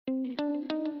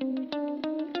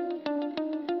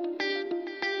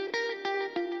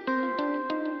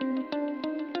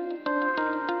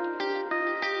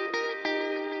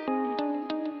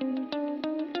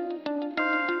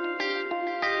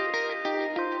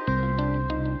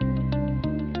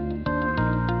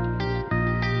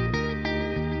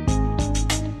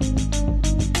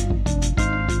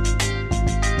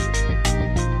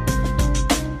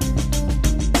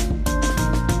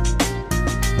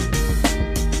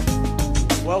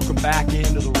Welcome back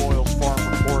into the Royals Farm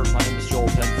Report. My name is Joel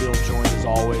Penfield, joined as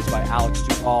always by Alex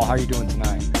Duvall. How are you doing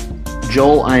tonight?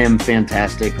 Joel, I am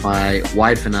fantastic. My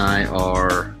wife and I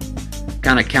are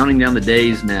kind of counting down the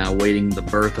days now, waiting the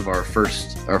birth of our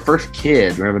first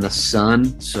kid. We're having a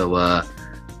son, so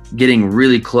getting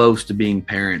really close to being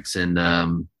parents, and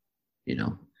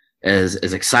as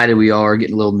excited we are,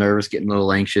 getting a little nervous, getting a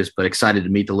little anxious, but excited to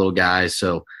meet the little guys.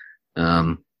 So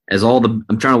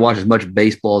I'm trying to watch as much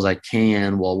baseball as I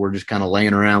can while we're just kind of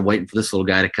laying around waiting for this little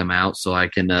guy to come out, so I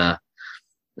can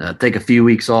take a few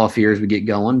weeks off here as we get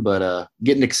going. But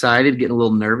getting excited, getting a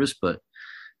little nervous, but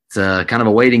it's kind of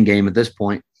a waiting game at this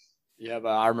point. Yeah,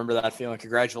 but I remember that feeling.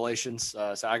 Congratulations.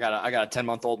 So I got a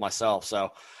 10-month-old myself.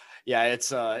 So yeah, it's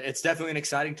definitely an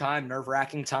exciting time,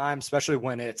 nerve-wracking time, especially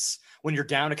when you're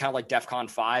down to kind of like DEFCON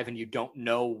 5 and you don't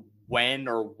know when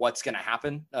or what's going to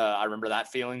happen. I remember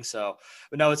that feeling. So,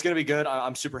 but no, it's going to be good.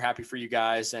 I'm super happy for you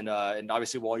guys. And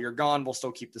obviously while you're gone, we'll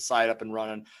still keep the site up and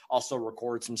running. I'll still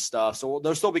record some stuff. So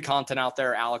there'll still be content out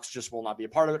there. Alex just will not be a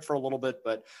part of it for a little bit,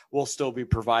 but we'll still be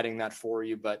providing that for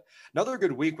you. But another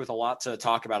good week with a lot to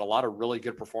talk about, a lot of really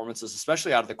good performances,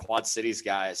 especially out of the Quad Cities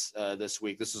guys this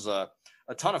week. This was a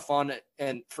ton of fun.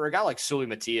 And for a guy like Sully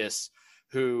Matias,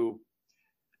 who,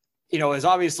 has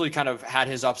obviously kind of had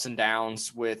his ups and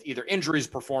downs with either injuries,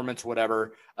 performance,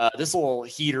 whatever. This little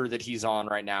heater that he's on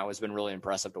right now has been really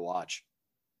impressive to watch.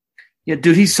 Yeah,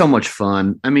 dude, he's so much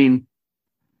fun. I mean,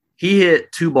 he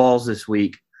hit 2 balls this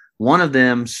week. One of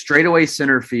them straightaway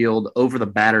center field over the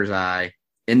batter's eye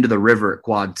into the river at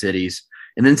Quad Cities.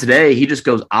 And then today he just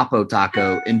goes Oppo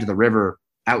Taco into the river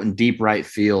out in deep right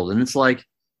field. And it's like,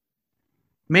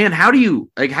 man, how do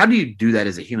you do that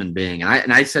as a human being?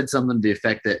 And I said something to the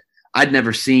effect that I'd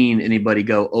never seen anybody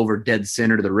go over dead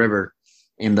center to the river.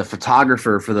 And the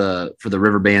photographer for the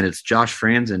river band, it's Josh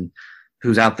Franzen,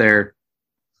 who's out there,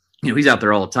 he's out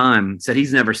there all the time, said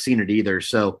he's never seen it either.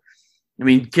 So, I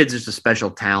mean, kid's just a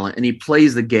special talent, and he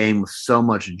plays the game with so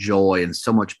much joy and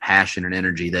so much passion and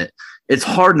energy that it's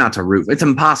hard not to root. It's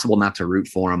impossible not to root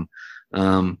for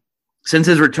him. Since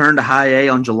his return to high A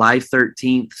on July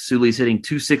 13th, Sully's hitting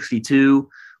 .262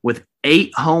 with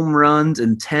 8 home runs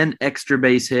and 10 extra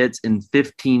base hits in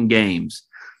 15 games.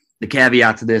 The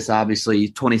caveat to this, obviously,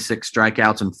 26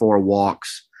 strikeouts and 4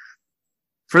 walks.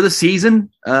 For the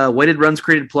season, weighted runs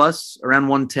created plus around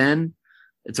 110.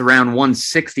 It's around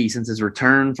 160 since his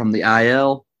return from the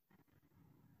IL.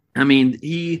 I mean,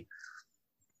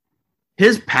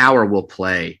 his power will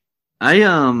play. He's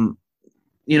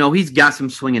got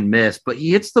some swing and miss, but he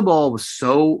hits the ball with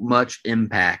so much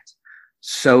impact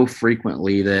so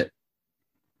frequently that,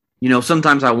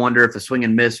 sometimes I wonder if the swing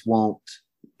and miss won't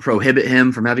prohibit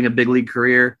him from having a big league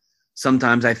career.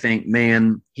 Sometimes I think,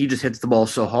 man, he just hits the ball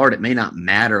so hard, it may not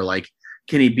matter. Like,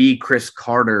 can he be Chris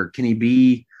Carter? Can he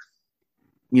be,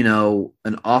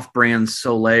 an off-brand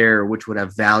Soler, which would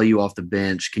have value off the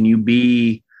bench? Can you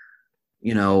be,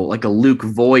 like a Luke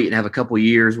Voigt and have a couple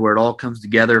years where it all comes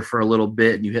together for a little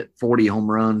bit and you hit 40 home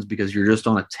runs because you're just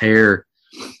on a tear?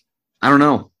 I don't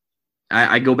know.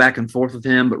 I go back and forth with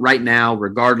him, but right now,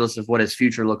 regardless of what his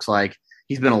future looks like,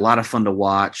 he's been a lot of fun to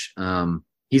watch.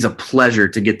 He's a pleasure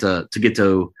to get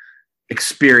to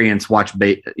experience,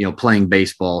 playing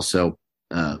baseball. So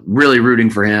really rooting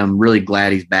for him, really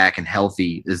glad he's back and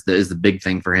healthy is the big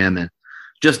thing for him. And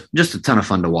just a ton of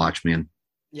fun to watch, man.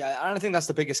 Yeah, I don't think that's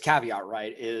the biggest caveat,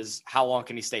 right, is how long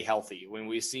can he stay healthy? When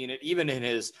we've seen it, even in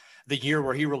the year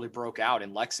where he really broke out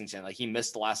in Lexington, like he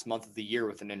missed the last month of the year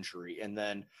with an injury. And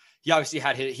then he obviously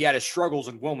had his struggles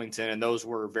in Wilmington, and those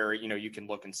were very, you can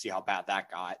look and see how bad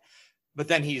that got. But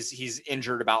then he's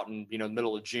injured about in, the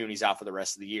middle of June. He's out for the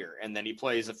rest of the year. And then he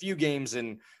plays a few games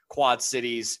in Quad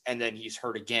Cities, and then he's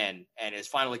hurt again and is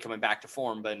finally coming back to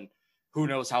form. But who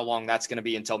knows how long that's going to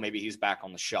be until maybe he's back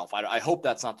on the shelf. I hope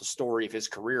that's not the story of his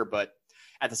career, but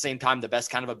at the same time, the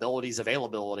best kind of ability is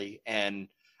availability. And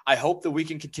I hope that we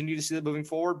can continue to see that moving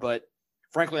forward. But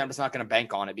frankly, I'm just not going to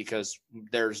bank on it because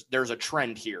there's a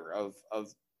trend here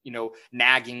of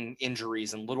nagging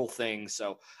injuries and little things.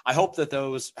 So I hope that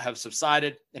those have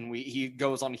subsided and he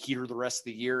goes on a heater the rest of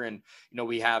the year. And,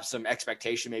 we have some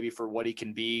expectation maybe for what he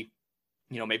can be,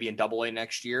 maybe in AA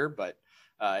next year, but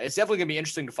it's definitely going to be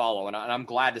interesting to follow. And I'm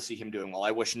glad to see him doing well.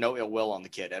 I wish no ill will on the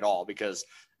kid at all because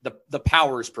the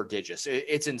power is prodigious.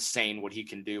 It's insane what he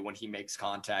can do when he makes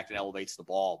contact and elevates the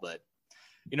ball. But,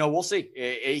 we'll see.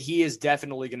 He is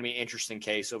definitely going to be an interesting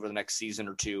case over the next season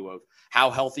or two of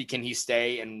how healthy can he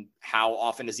stay and how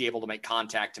often is he able to make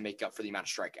contact to make up for the amount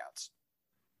of strikeouts.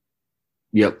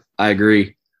 Yep, I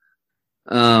agree.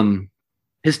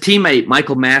 His teammate,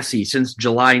 Michael Massey, since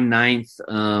July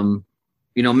 9th,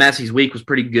 Massey's week was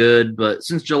pretty good, but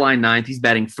since July 9th, he's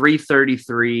batting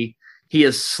 .333. He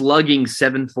is slugging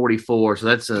 .744, so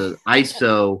that's a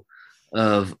ISO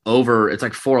of over. It's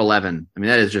like 411. I mean,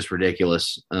 that is just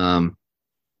ridiculous. OPS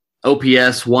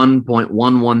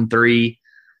 1.113,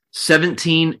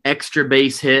 17 extra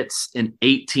base hits in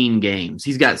 18 games.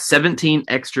 He's got 17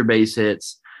 extra base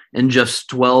hits and just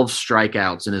 12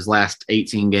 strikeouts in his last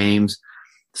 18 games.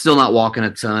 Still not walking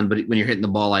a ton, but when you're hitting the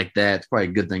ball like that, it's probably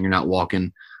a good thing you're not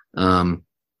walking.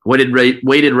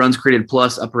 Weighted runs created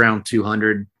plus up around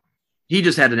 200. He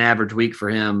just had an average week for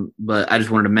him, but I just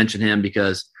wanted to mention him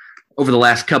because over the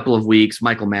last couple of weeks,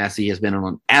 Michael Massey has been on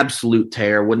an absolute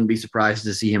tear. Wouldn't be surprised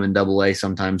to see him in Double-A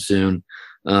sometime soon.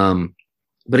 But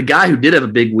a guy who did have a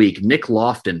big week, Nick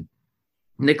Lofton.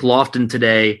 Nick Lofton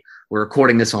today, we're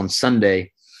recording this on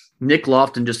Sunday. Nick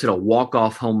Lofton just hit a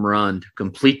walk-off home run to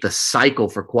complete the cycle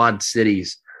for Quad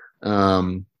Cities.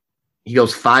 He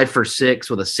goes 5 for 6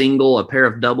 with a single, a pair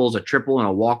of doubles, a triple, and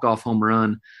a walk-off home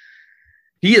run.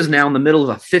 He is now in the middle of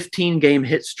a 15-game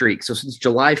hit streak. So since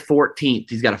July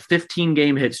 14th, he's got a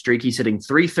 15-game hit streak. He's hitting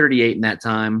 .338 in that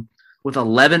time with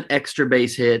 11 extra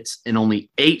base hits and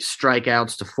only 8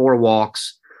 strikeouts to 4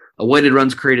 walks. A weighted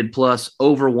runs created plus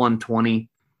over 120.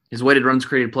 His weighted runs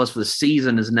created plus for the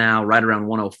season is now right around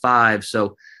 105.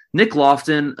 So Nick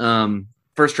Lofton,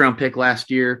 first-round pick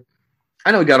last year,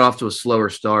 I know he got off to a slower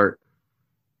start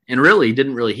and really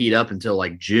didn't really heat up until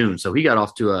like June. So he got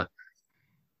off to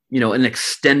an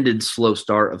extended slow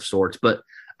start of sorts. But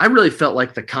I really felt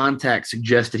like the contact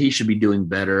suggested he should be doing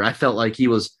better. I felt like he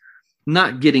was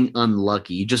not getting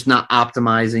unlucky, just not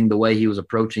optimizing the way he was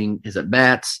approaching his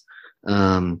at-bats,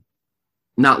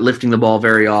 not lifting the ball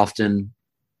very often.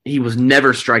 He was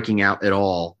never striking out at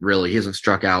all, really. He hasn't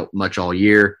struck out much all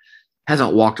year.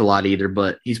 Hasn't walked a lot either,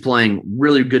 but he's playing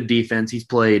really good defense. He's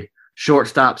played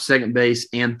shortstop, second base,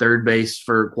 and third base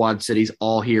for Quad Cities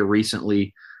all here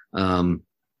recently. I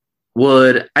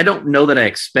don't know that I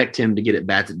expect him to get at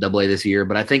bats at Double-A this year,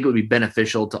 but I think it would be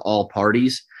beneficial to all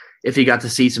parties if he got to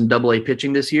see some Double-A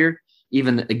pitching this year,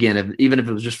 even if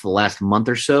it was just for the last month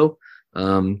or so.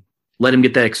 Let him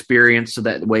get that experience so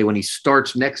that way when he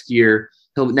starts next year,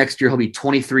 he'll be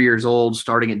 23 years old,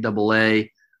 starting at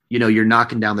Double-A. You're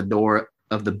knocking down the door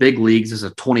of the big leagues as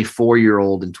a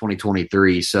 24-year-old in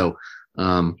 2023. So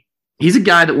he's a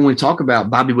guy that when we talk about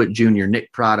Bobby Witt Jr.,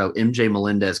 Nick Prado, MJ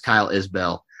Melendez, Kyle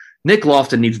Isbell, Nick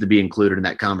Lofton needs to be included in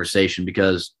that conversation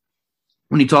because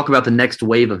when you talk about the next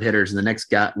wave of hitters and the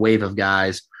next wave of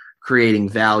guys creating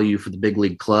value for the big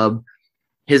league club,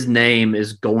 his name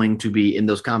is going to be in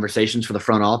those conversations for the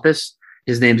front office.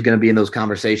 His name's going to be in those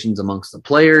conversations amongst the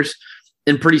players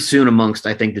and pretty soon amongst,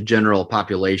 I think, the general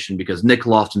population because Nick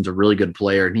Lofton's a really good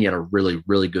player and he had a really,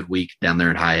 really good week down there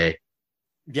in High A.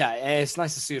 Yeah, it's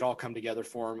nice to see it all come together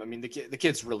for him. I mean, the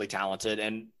kid's really talented,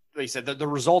 and like you said, the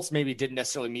results maybe didn't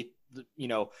necessarily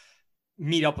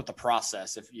meet up with the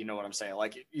process, if you know what I'm saying.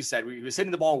 Like you said, he was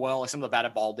hitting the ball well. Like some of the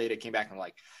batted ball data came back and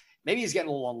like, maybe he's getting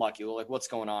a little unlucky. Like, what's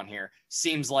going on here?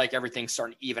 Seems like everything's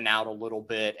starting to even out a little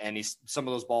bit, and some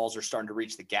of those balls are starting to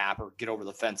reach the gap or get over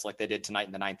the fence like they did tonight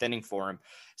in the 9th inning for him.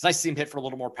 It's nice to see him hit for a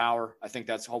little more power. I think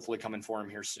that's hopefully coming for him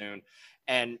here soon.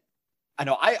 And I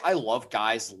know I love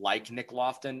guys like Nick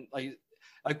Lofton.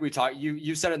 Like we talked,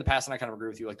 you said it in the past, and I kind of agree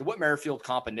with you. Like the Whit Merrifield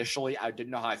comp initially, I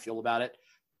didn't know how I feel about it.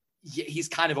 He's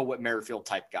kind of a Whit Merrifield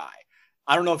type guy.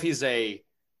 I don't know if he's a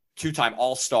 2-time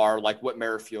All-Star like Whit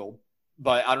Merrifield,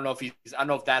 but I don't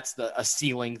know if that's a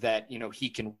ceiling that, he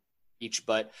can reach,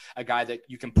 but a guy that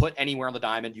you can put anywhere on the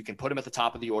diamond, you can put him at the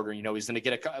top of the order. He's going to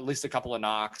get at least a couple of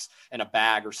knocks and a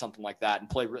bag or something like that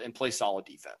and play solid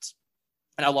defense.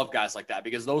 And I love guys like that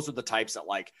because those are the types that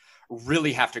like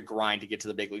really have to grind to get to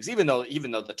the big leagues. Even though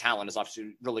the talent is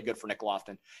obviously really good for Nick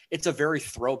Lofton, it's a very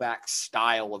throwback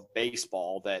style of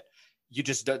baseball that it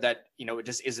just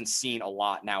isn't seen a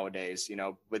lot nowadays,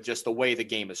 with just the way the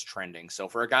game is trending. So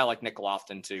for a guy like Nick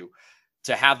Lofton to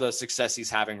have the success he's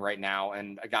having right now,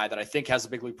 and a guy that I think has a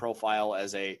big league profile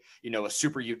as a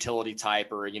super utility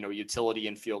type or, utility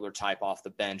infielder type off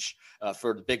the bench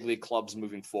for the big league clubs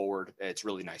moving forward, it's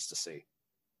really nice to see.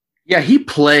 Yeah, he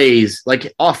plays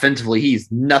like offensively.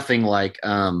 He's nothing like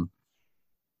Ben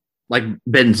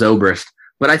Zobrist,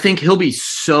 but I think he'll be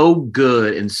so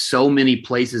good in so many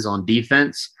places on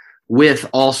defense with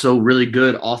also really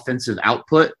good offensive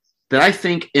output that I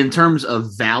think in terms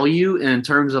of value and in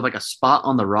terms of like a spot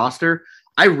on the roster,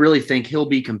 I really think he'll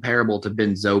be comparable to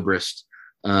Ben Zobrist.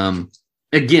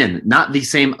 Again, not the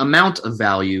same amount of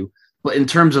value, but in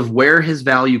terms of where his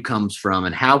value comes from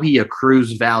and how he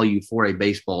accrues value for a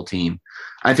baseball team,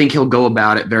 I think he'll go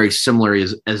about it very similar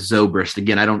as Zobrist.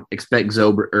 Again, I don't expect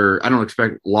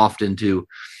Lofton to,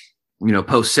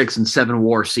 post 6 and 7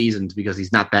 WAR seasons because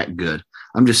he's not that good.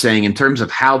 I'm just saying in terms of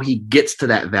how he gets to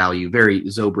that value, very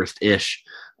Zobrist-ish.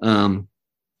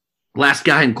 Last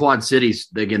guy in Quad Cities,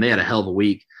 again, they had a hell of a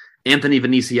week. Anthony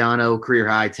Veniciano, career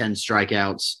high, 10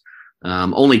 strikeouts,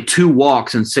 only 2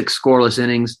 walks and 6 scoreless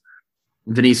innings.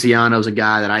 Veniciano's a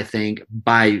guy that I think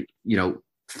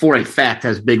for a fact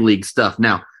has big league stuff.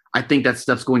 Now, I think that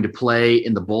stuff's going to play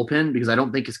in the bullpen because I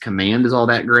don't think his command is all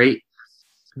that great.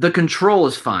 The control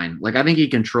is fine. I think he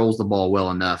controls the ball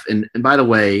well enough. And by the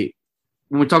way,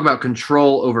 when we talk about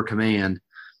control over command,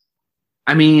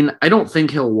 I don't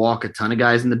think he'll walk a ton of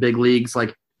guys in the big leagues.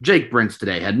 Jake Brentz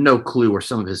today had no clue where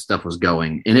some of his stuff was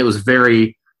going. And it was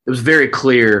very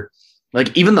clear.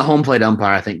 Even the home plate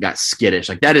umpire, I think, got skittish.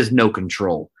 That is no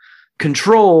control.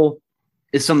 Control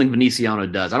is something Veniciano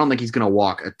does. I don't think he's going to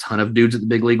walk a ton of dudes at the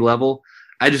big league level.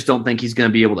 I just don't think he's going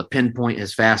to be able to pinpoint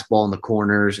his fastball in the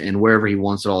corners and wherever he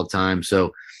wants it all the time.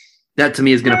 So that to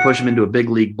me is going to push him into a big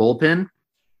league bullpen,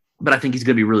 but I think he's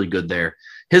going to be really good there.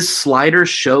 His slider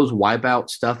shows wipeout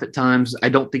stuff at times. I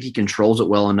don't think he controls it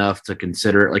well enough to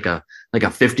consider it like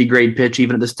a 50 grade pitch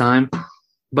even at this time.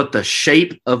 But the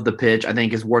shape of the pitch, I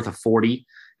think, is worth a 40.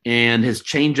 And his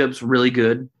changeup's really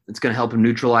good. It's going to help him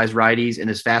neutralize righties, and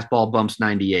his fastball bumps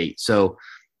 98. So,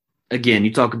 again,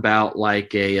 you talk about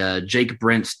a Jake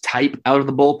Brentz type out of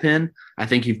the bullpen. I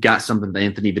think you've got something with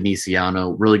Anthony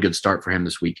Veniciano. Really good start for him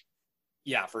this week.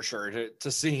 Yeah, for sure.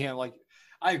 To see him,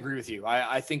 I agree with you.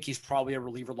 I think he's probably a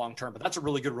reliever long-term, but that's a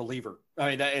really good reliever.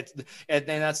 And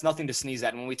that's nothing to sneeze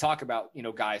at. And when we talk about,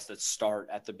 guys that start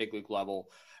at the big league level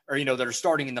or, that are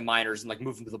starting in the minors and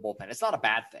moving to the bullpen, it's not a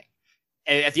bad thing.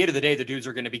 At the end of the day, the dudes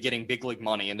are going to be getting big league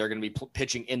money and they're going to be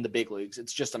pitching in the big leagues.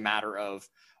 It's just a matter of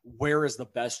where is the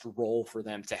best role for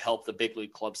them to help the big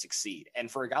league club succeed.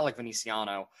 And for a guy like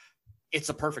Veniciano, it's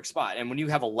a perfect spot. And when you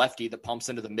have a lefty that pumps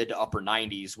into the mid to upper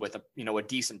 90s with a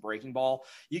decent breaking ball,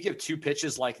 you give 2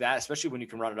 pitches like that, especially when you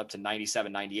can run it up to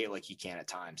 97, 98 like he can at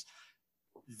times.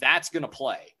 That's going to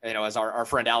play. As our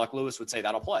friend Alec Lewis would say,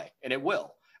 that'll play, and it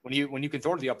will. When you can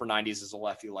throw to the upper 90s as a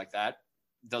lefty like that,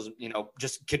 doesn't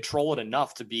just control it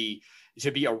enough to be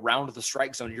around the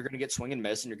strike zone, you're going to get swing and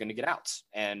miss and you're going to get outs.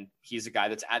 And he's a guy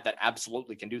that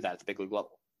absolutely can do that at the big league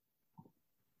level.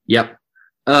 Yep.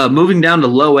 Moving down to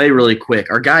low A really quick.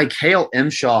 Our guy Cale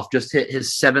Emshoff just hit his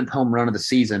 7th home run of the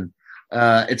season.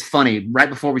 It's funny. Right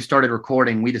before we started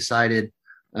recording, we decided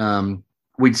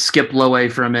we'd skip low A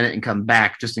for a minute and come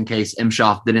back just in case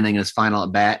Emshoff did anything in his final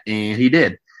at bat, and he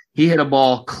did. He hit a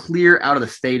ball clear out of the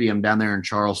stadium down there in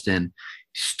Charleston.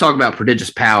 Just talk about prodigious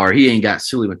power. He ain't got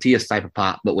Sully Matias type of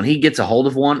pop, but when he gets a hold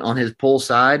of one on his pull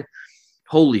side,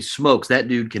 holy smokes, that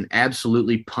dude can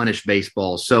absolutely punish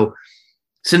baseballs. So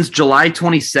since July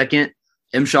 22nd,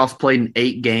 Emshoff's played in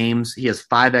 8 games. He has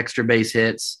 5 extra base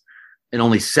hits and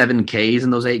only 7 Ks in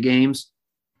those 8 games.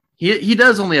 He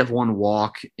does only have 1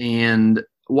 walk, and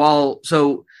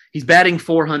he's batting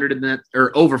 400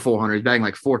 or over 400. He's batting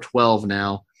 412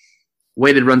 now.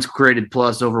 Weighted runs created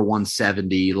plus over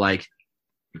 170.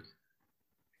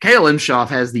 Cale Emshoff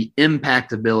has the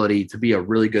impact ability to be a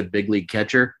really good big league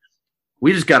catcher.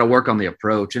 We just got to work on the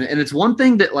approach. And it's one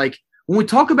thing that when we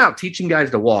talk about teaching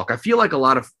guys to walk, I feel like a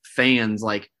lot of fans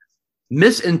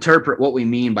misinterpret what we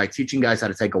mean by teaching guys how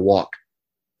to take a walk.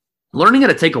 Learning how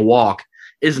to take a walk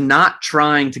is not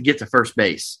trying to get to first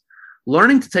base.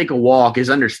 Learning to take a walk is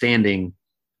understanding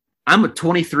I'm a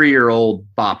 23-year-old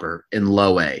bopper in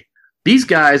low A. These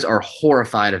guys are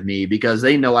horrified of me because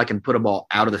they know I can put a ball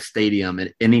out of the stadium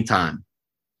at any time.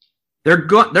 They're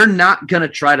not going to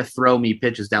try to throw me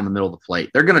pitches down the middle of the plate.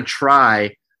 They're going to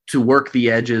try to work the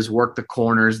edges, work the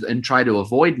corners, and try to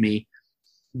avoid me.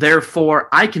 Therefore,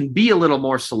 I can be a little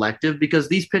more selective because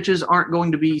these pitches aren't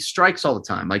going to be strikes all the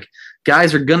time.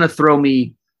 Guys are going to throw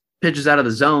me pitches out of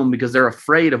the zone because they're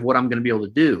afraid of what I'm going to be able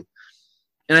to do.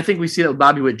 And I think we see that with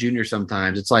Bobby Witt Jr.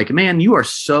 sometimes. It's man, you are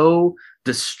so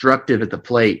destructive at the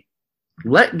plate.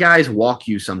 Let guys walk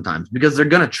you sometimes because they're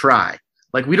going to try.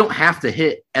 We don't have to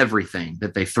hit everything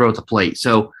that they throw at the plate.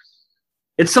 So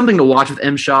it's something to watch with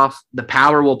Emshoff. The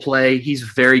power will play. He's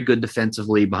very good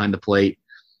defensively behind the plate.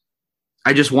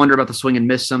 I just wonder about the swing and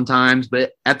miss sometimes,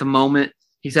 but at the moment,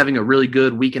 he's having a really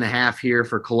good week and a half here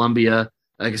for Columbia.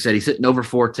 Like I said, he's hitting over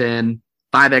 410,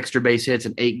 5 extra base hits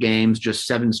in 8 games, just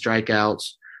 7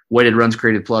 strikeouts, weighted runs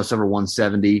created plus over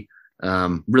 170.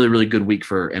 Really, really good week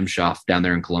for Emshoff down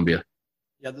there in Columbia.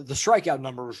 Yeah, the strikeout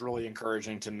number was really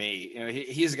encouraging to me.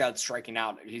 He's a guy that's striking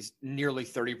out. He's nearly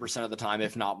 30% of the time,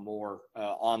 if not more,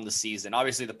 on the season.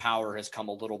 Obviously, the power has come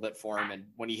a little bit for him, and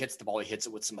when he hits the ball, he hits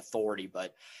it with some authority.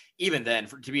 But even then,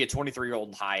 to be a 23-year-old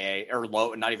in high A or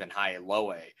low, not even high A,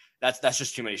 low A, that's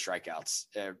just too many strikeouts.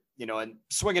 And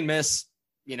swing and miss.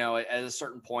 At a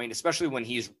certain point, especially when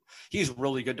he's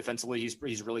really good defensively,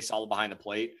 he's really solid behind the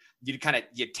plate. You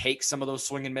take some of those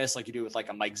swing and miss like you do with like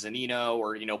a Mike Zunino,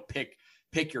 or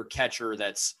pick your catcher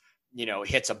that's,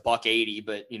 hits a $180,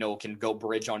 but, can go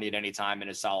bridge on you at any time and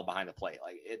is solid behind the plate.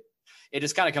 Like it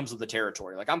just kind of comes with the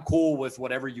territory. Like I'm cool with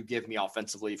whatever you give me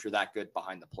offensively if you're that good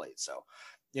behind the plate. So,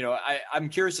 I'm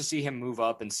curious to see him move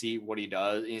up and see what he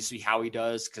does and see how he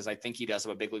does. Cause I think he does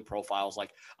have a big league profile as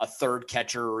like a third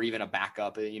catcher or even a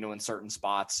backup, in certain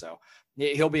spots. So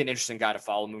he'll be an interesting guy to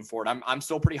follow moving forward. I'm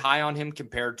still pretty high on him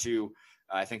compared to,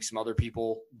 I think some other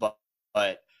people, but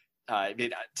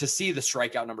to see the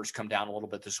strikeout numbers come down a little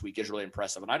bit this week is really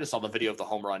impressive. And I just saw the video of the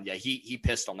home run. Yeah, he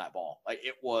pissed on that ball. Like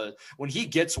it was when he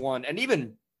gets one, and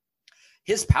even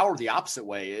his power the opposite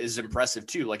way is impressive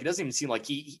too. Like it doesn't even seem like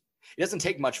it doesn't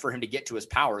take much for him to get to his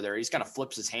power there. He's kind of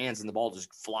flips his hands and the ball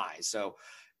just flies. So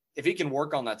if he can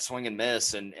work on that swing and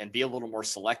miss and be a little more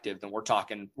selective, then we're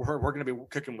going to be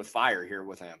cooking with fire here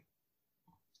with him.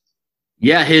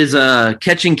 Yeah, his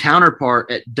catching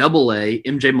counterpart at Double-A,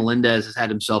 MJ Melendez, has had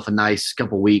himself a nice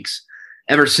couple weeks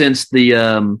ever since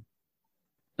the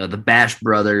Bash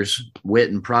brothers,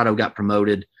 Witt and Prado, got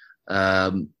promoted.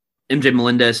 MJ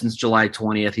Melendez, since July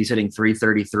 20th, he's hitting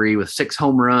 .333 with 6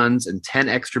 home runs and 10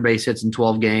 extra base hits in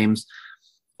 12 games.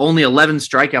 Only 11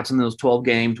 strikeouts in those 12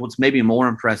 games. What's maybe more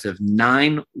impressive,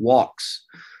 9 walks.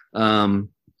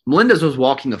 Melendez was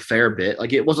walking a fair bit.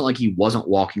 Like it wasn't like he wasn't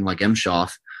walking like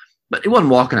Emshoff, but he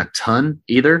wasn't walking a ton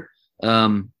either.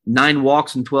 9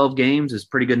 walks in 12 games is a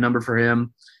pretty good number for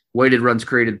him. Weighted runs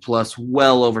created plus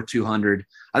well over 200.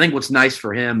 I think what's nice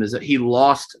for him is that he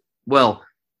lost. Well,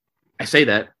 I say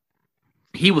that.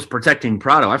 He was protecting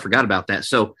Prado. I forgot about that.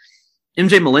 So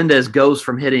MJ Melendez goes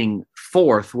from hitting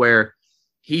 4th, where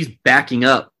he's backing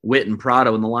up Witt and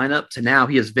Prado in the lineup, to now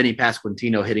he has Vinny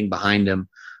Pasquantino hitting behind him.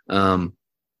 And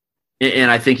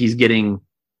I think he's getting,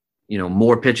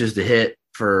 more pitches to hit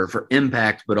for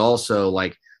impact, but also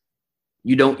like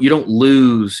you don't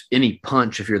lose any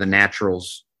punch if you're the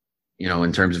Naturals,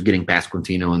 in terms of getting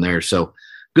Pasquantino in there. So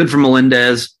good for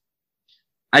Melendez.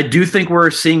 I do think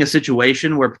we're seeing a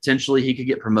situation where potentially he could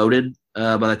get promoted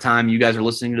by the time you guys are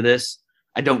listening to this.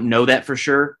 I don't know that for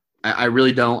sure. I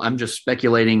really don't. I'm just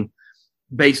speculating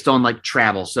based on like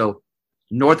travel. So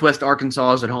Northwest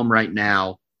Arkansas is at home right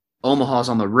now. Omaha's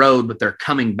on the road, but they're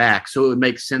coming back. So it would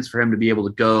make sense for him to be able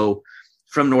to go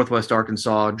from Northwest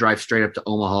Arkansas, drive straight up to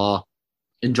Omaha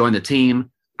and join the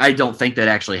team. I don't think that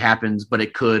actually happens, but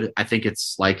it could. I think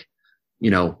it's like,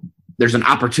 there's an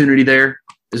opportunity there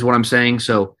is what I'm saying.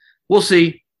 So we'll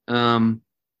see. I'm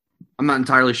not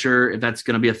entirely sure if that's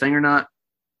going to be a thing or not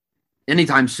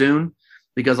anytime soon,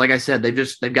 because like I said, they've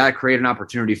got to create an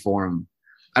opportunity for him.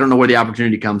 I don't know where the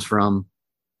opportunity comes from.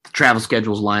 The travel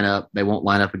schedules line up. They won't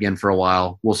line up again for a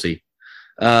while. We'll see.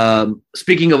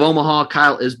 Speaking of Omaha,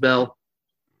 Kyle Isbell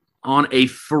on a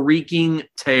freaking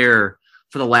tear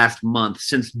for the last month.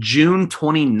 Since June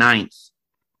 29th,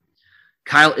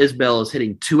 Kyle Isbell is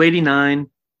hitting .289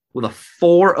 with a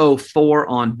 .404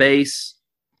 on base,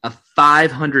 a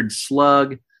 .500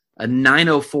 slug, a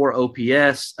 .904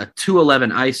 OPS, a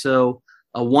 .211 ISO,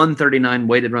 a .139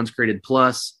 weighted runs created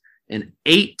plus, and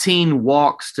 18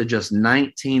 walks to just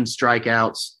 19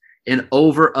 strikeouts in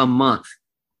over a month.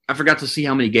 I forgot to see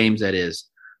how many games that is.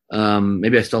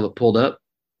 Maybe I still have it pulled up.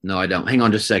 No, I don't. Hang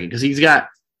on just a second, because he's got,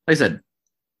 like I said,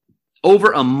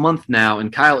 over a month now,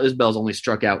 and Kyle Isbell's only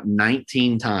struck out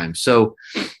 19 times. So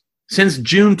since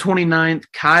June 29th,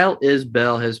 Kyle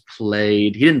Isbell has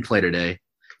played. He didn't play today.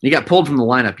 He got pulled from the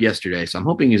lineup yesterday, so I'm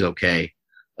hoping he's okay.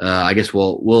 I guess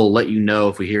we'll let you know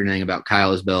if we hear anything about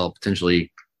Kyle Isbell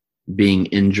potentially being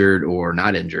injured or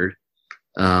not injured.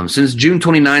 Since June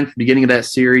 29th, beginning of that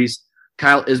series,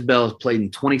 Kyle Isbell has played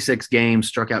in 26 games,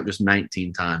 struck out just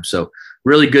 19 times. So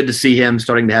really good to see him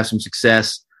starting to have some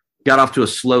success. Got off to a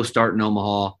slow start in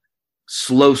Omaha.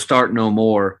 Slow start no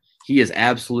more. He is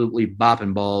absolutely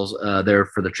bopping balls there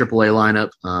for the AAA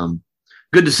lineup.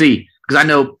 Good to see, because I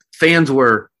know fans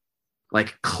were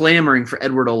like clamoring for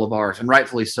Edward Olivares, and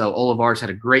rightfully so. Olivares had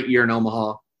a great year in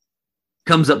Omaha.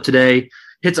 Comes up today,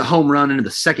 hits a home run into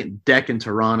the second deck in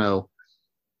Toronto.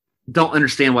 Don't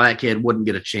understand why that kid wouldn't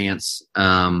get a chance.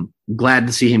 Glad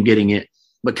to see him getting it.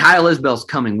 But Kyle Isbell's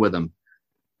coming with him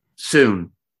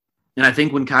soon. And I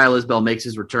think when Kyle Isbell makes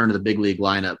his return to the big league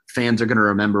lineup, fans are going to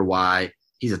remember why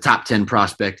he's a top 10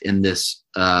 prospect in this.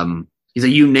 He's a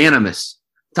unanimous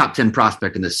top 10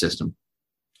 prospect in this system.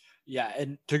 Yeah,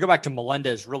 and to go back to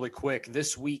Melendez really quick,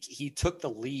 this week he took the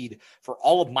lead for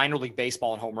all of minor league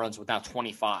baseball in home runs with now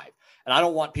 25. And I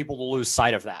don't want people to lose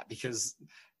sight of that because,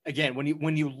 again,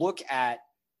 when you look at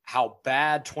how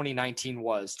bad 2019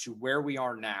 was to where we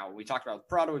are now, we talked about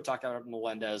Prado, we talked about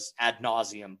Melendez ad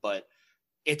nauseum, but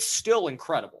it's still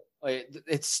incredible.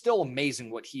 It's still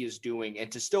amazing what he is doing,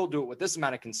 and to still do it with this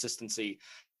amount of consistency,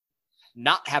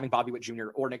 not having Bobby Witt Jr.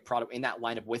 or Nick Prado in that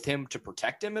lineup with him to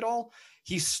protect him at all,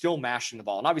 he's still mashing the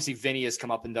ball. And obviously Vinny has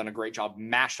come up and done a great job,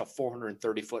 mashed a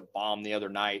 430-foot bomb the other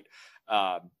night.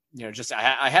 I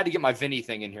had to get my Vinny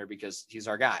thing in here because he's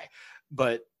our guy.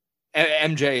 But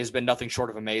MJ has been nothing short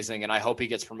of amazing, and I hope he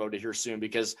gets promoted here soon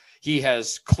because he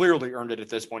has clearly earned it at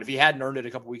this point. If he hadn't earned it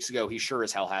a couple weeks ago, he sure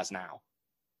as hell has now.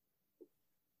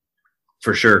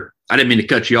 For sure. I didn't mean to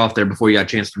cut you off there before you got a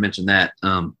chance to mention that.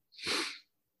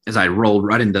 As I rolled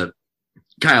right into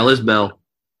Kyle Isbell.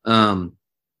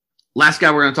 Last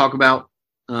guy we're going to talk about,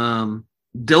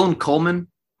 Dylan Coleman.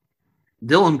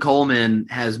 Dylan Coleman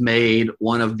has made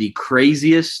one of the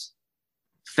craziest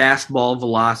fastball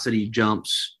velocity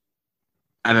jumps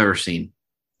I've ever seen.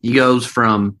 He goes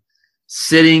from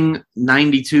sitting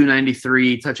 92,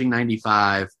 93, touching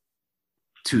 95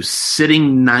 to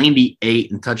sitting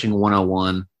 98 and touching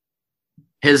 101.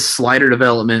 His slider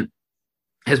development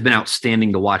has been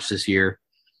outstanding to watch this year.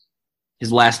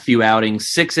 His last few outings,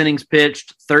 6 innings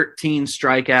pitched, 13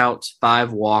 strikeouts,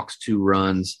 5 walks, 2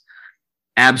 runs.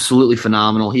 Absolutely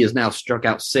phenomenal. He has now struck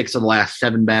out 6 of the last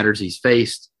 7 batters he's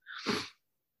faced.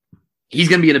 He's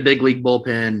going to be in a big league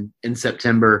bullpen in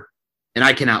September, and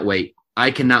I cannot wait. I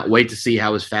cannot wait to see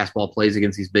how his fastball plays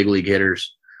against these big league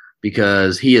hitters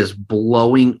because he is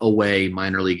blowing away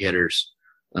minor league hitters.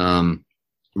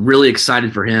 Really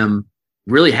excited for him.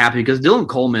 Really happy because Dylan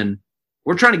Coleman,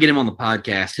 we're trying to get him on the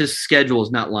podcast. His schedule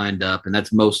is not lined up, and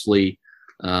that's mostly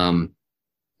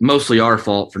our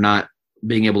fault for not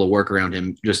being able to work around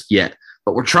him just yet.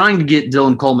 But we're trying to get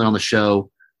Dylan Coleman on the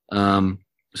show.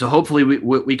 So hopefully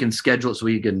we can schedule it so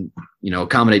we can,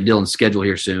 accommodate Dylan's schedule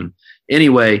here soon.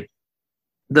 Anyway,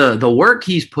 the work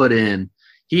he's put in,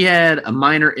 he had a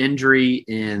minor injury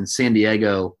in San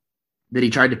Diego that he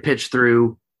tried to pitch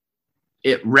through.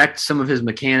 It wrecked some of his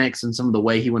mechanics and some of the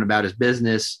way he went about his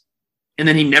business. And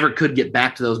then he never could get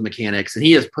back to those mechanics. And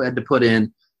he has had to put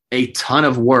in a ton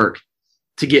of work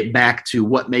to get back to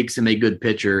what makes him a good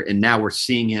pitcher. And now we're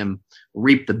seeing him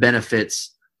reap the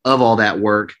benefits of all that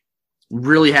work.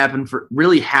 Really happy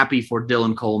for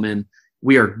Dylan Coleman.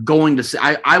 We are going to see,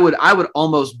 I would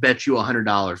almost bet you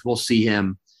 $100 we'll see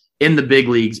him in the big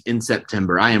leagues in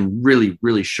September. I am really,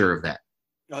 really sure of that.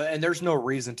 And there's no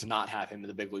reason to not have him in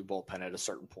the big league bullpen at a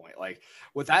certain point. Like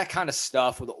with that kind of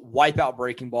stuff, with a wipeout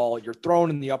breaking ball, you're throwing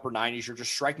in the upper 90s, you're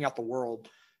just striking out the world.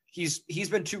 He's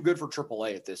been too good for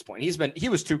AAA at this point. He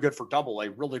was too good for AA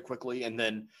really quickly, and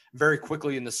then very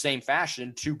quickly in the same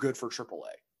fashion, too good for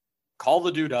AAA. Call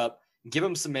the dude up, give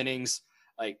him some innings.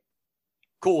 Like,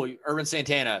 cool, Irvin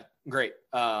Santana, great.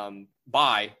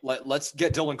 Bye. Let's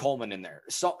get Dylan Coleman in there.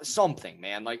 Something,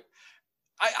 man. Like,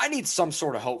 I need some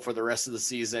sort of hope for the rest of the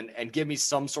season, and give me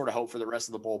some sort of hope for the rest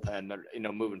of the bullpen,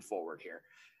 moving forward here.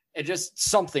 And just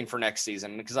something for next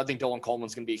season, because I think Dylan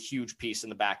Coleman's going to be a huge piece in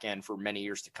the back end for many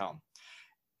years to come.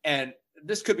 And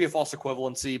this could be a false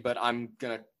equivalency, but I'm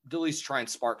going to at least try and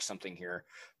spark something here.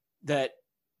 That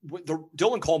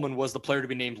Dylan Coleman was the player to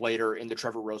be named later in the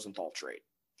Trevor Rosenthal trade.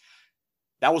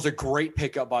 That was a great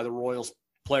pickup by the Royals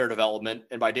player development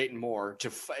and by Dayton Moore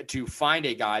to find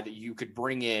a guy that you could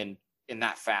bring in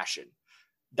that fashion.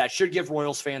 That should give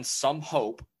Royals fans some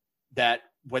hope that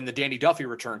when the Danny Duffy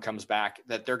return comes back,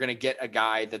 that they're going to get a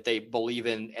guy that they believe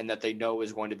in and that they know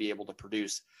is going to be able to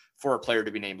produce for a player to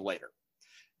be named later.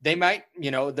 They might,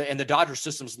 and the Dodgers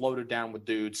system's loaded down with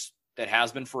dudes that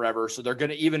has been forever. So they're going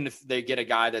to, even if they get a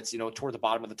guy that's, toward the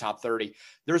bottom of the top 30,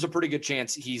 there's a pretty good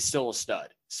chance he's still a stud.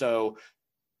 So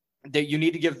you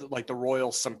need to give the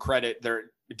Royals some credit. They're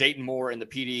Dayton Moore and the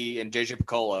PD and JJ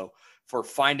Piccolo for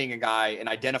finding a guy and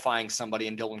identifying somebody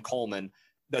in Dylan Coleman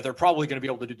that they're probably going to be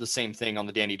able to do the same thing on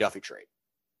the Danny Duffy trade.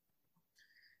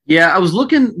 Yeah, I was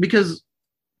looking because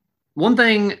one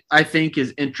thing I think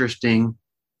is interesting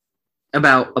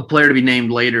about a player to be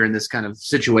named later in this kind of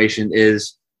situation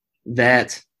is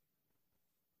that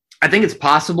I think it's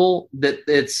possible that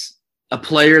it's a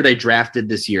player they drafted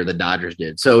this year, the Dodgers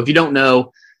did. So if you don't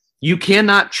know, you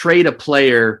cannot trade a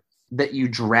player that you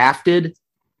drafted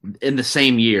in the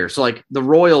same year. So the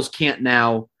Royals can't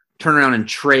now turn around and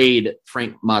trade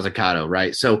Frank Mazzucato,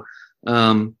 right? So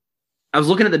I was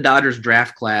looking at the Dodgers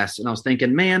draft class and I was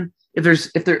thinking, man,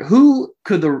 who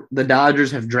could the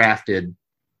Dodgers have drafted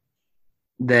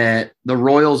that the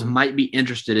Royals might be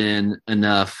interested in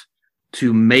enough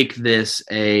to make this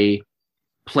a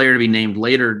player to be named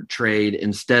later trade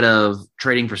instead of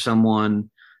trading for someone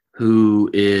who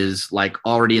is like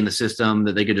already in the system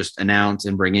that they could just announce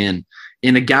and bring in.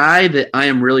 And a guy that I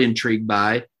am really intrigued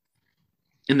by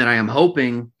and that I am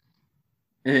hoping,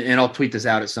 and I'll tweet this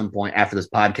out at some point after this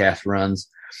podcast runs,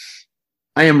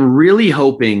 I am really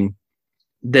hoping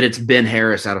that it's Ben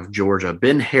Harris out of Georgia.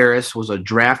 Ben Harris was a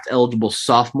draft-eligible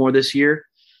sophomore this year,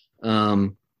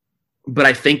 but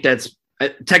I think that's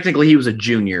technically he was a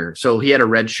junior, so he had a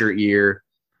redshirt year,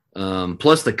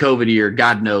 plus the COVID year.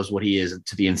 God knows what he is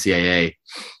to the NCAA.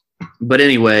 But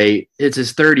anyway, it's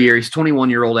his third year. He's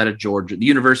 21-year-old out of Georgia, the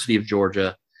University of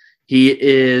Georgia. He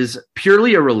is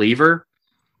purely a reliever,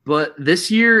 but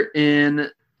this year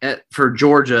for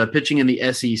Georgia, pitching in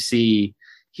the SEC,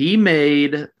 he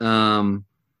made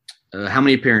how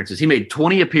many appearances? He made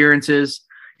 20 appearances.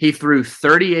 He threw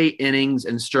 38 innings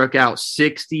and struck out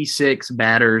 66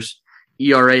 batters,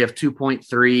 ERA of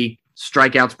 2.3,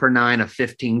 strikeouts per 9 of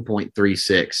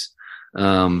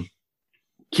 15.36.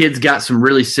 Kid's got some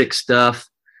really sick stuff.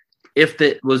 If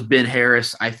that was Ben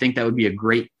Harris, I think that would be a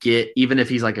great get, even if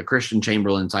he's like a Christian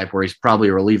Chamberlain type where he's probably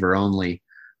a reliever only.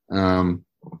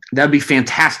 That'd be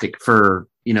fantastic for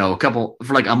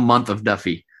like a month of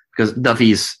Duffy, because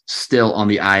Duffy's still on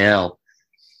the IL.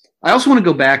 I also want to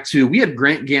go back to, we had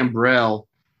Grant Gambrell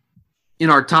in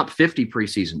our top 50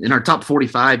 preseason, in our top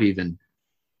 45 even.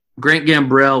 Grant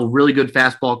Gambrell, really good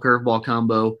fastball curveball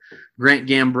combo. Grant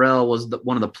Gambrell was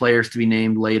one of the players to be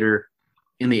named later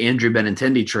in the Andrew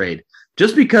Benintendi trade.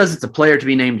 Just because it's a player to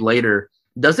be named later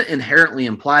doesn't inherently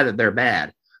imply that they're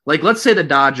bad. Like, let's say the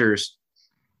Dodgers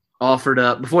offered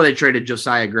up, before they traded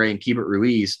Josiah Gray and Keibert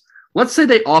Ruiz, let's say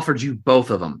they offered you both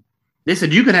of them. They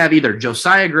said you could have either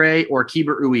Josiah Gray or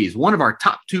Keibert Ruiz, one of our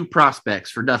top two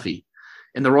prospects for Duffy.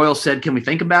 And the Royals said, can we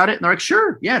think about it? And they're like,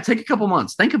 sure, yeah, take a couple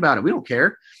months. Think about it. We don't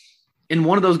care. And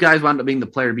one of those guys wound up being the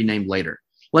player to be named later.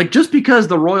 Like, just because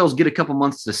the Royals get a couple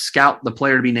months to scout the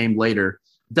player to be named later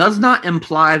does not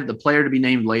imply that the player to be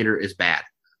named later is bad.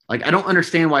 Like, I don't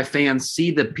understand why fans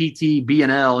see the PT,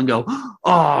 BNL and go,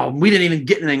 oh, we didn't even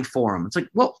get anything for him. It's like,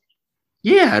 well,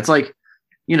 yeah, it's like,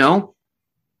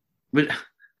 but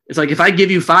it's like, if I give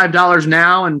you $5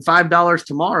 now and $5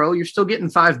 tomorrow, you're still getting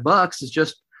 $5. It's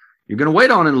just, you're going to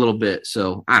wait on it a little bit.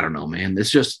 So I don't know, man.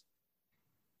 It's just,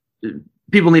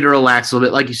 people need to relax a little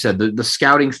bit. Like you said, the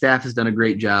scouting staff has done a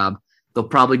great job. They'll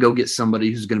probably go get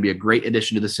somebody who's going to be a great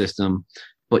addition to the system,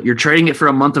 but you're trading it for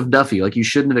a month of Duffy. Like, you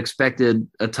shouldn't have expected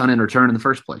a ton in return in the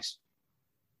first place.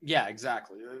 Yeah,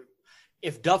 exactly.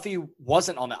 If Duffy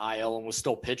wasn't on the IL and was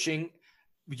still pitching,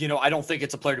 I don't think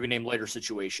it's a player to be named later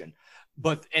situation.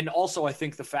 And also I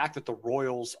think the fact that the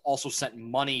Royals also sent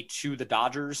money to the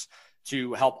Dodgers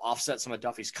to help offset some of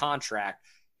Duffy's contract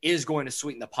is going to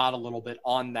sweeten the pot a little bit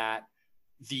on that,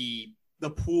 the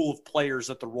pool of players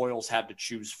that the Royals had to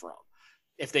choose from.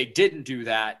 If they didn't do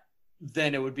that,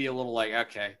 then it would be a little like,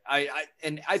 okay,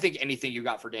 I think anything you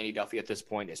got for Danny Duffy at this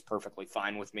point is perfectly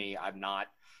fine with me. I'm not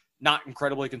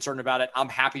incredibly concerned about it. I'm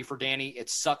happy for Danny. It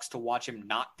sucks to watch him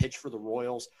not pitch for the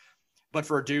Royals, but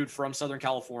for a dude from Southern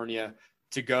California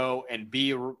to go and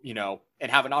be,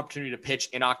 and have an opportunity to pitch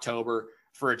in October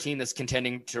for a team that's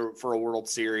contending for a World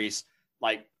Series,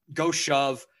 like, go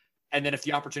shove. And then if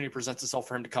the opportunity presents itself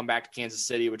for him to come back to Kansas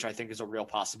City, which I think is a real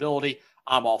possibility,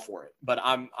 I'm all for it. But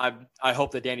I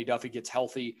hope that Danny Duffy gets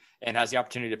healthy and has the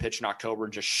opportunity to pitch in October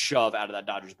and just shove out of that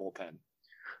Dodgers bullpen.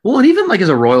 Well, and even like as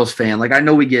a Royals fan, like, I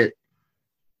know we get,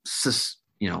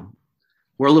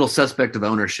 we're a little suspect of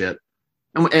ownership,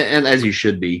 and as you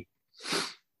should be.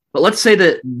 But let's say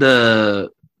that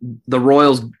the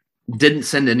Royals didn't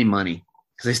send any money,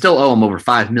 because they still owe them over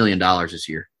 $5 million this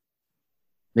year.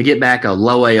 They get back a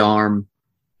low A arm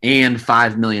and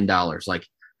 $5 million. Like,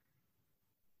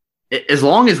 as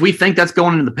long as we think that's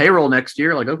going into the payroll next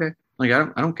year, like, okay, like,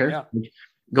 I don't care. Yeah.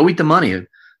 Go eat the money.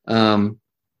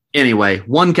 Anyway,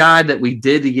 one guy that we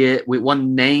did get,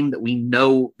 one name that we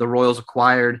know the Royals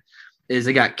acquired is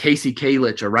they got Casey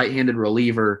Kalich, a right-handed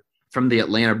reliever from the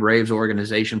Atlanta Braves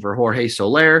organization for Jorge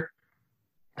Soler.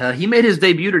 He made his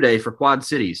debut today for Quad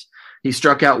Cities. He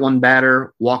struck out one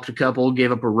batter, walked a couple,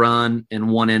 gave up a run in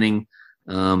one inning.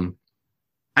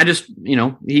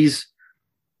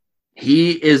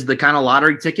 He is the kind of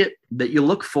lottery ticket that you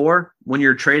look for when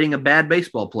you're trading a bad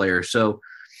baseball player. So,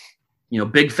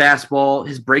 big fastball,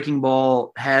 his breaking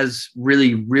ball has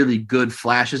really, really good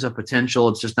flashes of potential.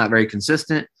 It's just not very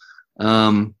consistent.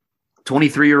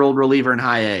 23-year-old reliever in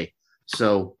high A.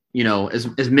 So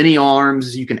as many arms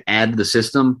as you can add to the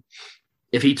system.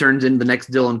 If he turns into the next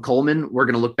Dylan Coleman, we're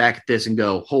going to look back at this and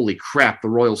go, holy crap, the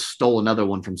Royals stole another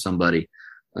one from somebody.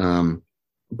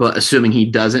 But assuming he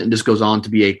doesn't and just goes on to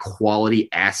be a quality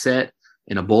asset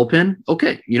in a bullpen,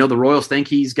 okay. The Royals think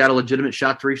he's got a legitimate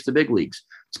shot to reach the big leagues.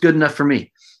 It's good enough for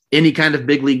me. Any kind of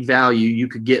big league value you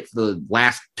could get for the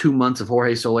last 2 months of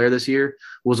Jorge Soler this year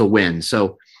was a win.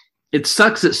 So it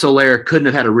sucks that Soler couldn't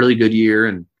have had a really good year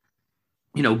and,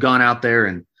 gone out there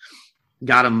and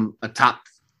got him a top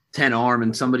 10 arm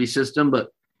in somebody's system. But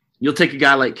you'll take a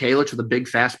guy like Kalich with a big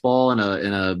fastball and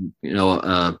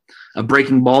a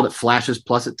breaking ball that flashes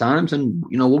plus at times, and,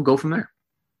 we'll go from there.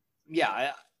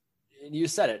 Yeah, you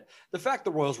said it. The fact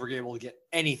the Royals were able to get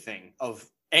anything of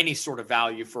any sort of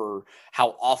value for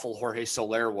how awful Jorge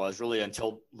Soler was really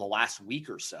until the last week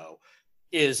or so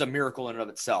is a miracle in and of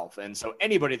itself. And so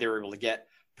anybody they were able to get,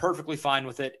 perfectly fine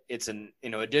with it. It's an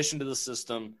addition to the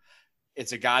system.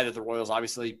 It's a guy that the Royals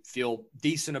obviously feel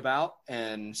decent about.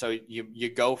 And so you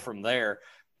go from there.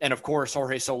 And of course,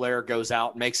 Jorge Soler goes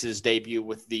out, makes his debut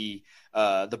with the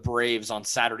Braves on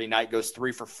Saturday night, goes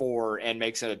 3 for 4 and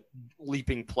makes a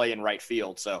leaping play in right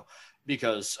field. So,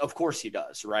 because of course he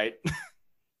does, right?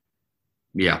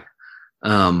 Yeah.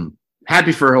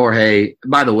 Happy for Jorge,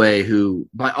 by the way, who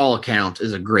by all accounts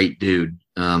is a great dude.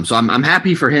 So I'm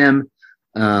happy for him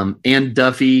and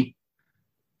Duffy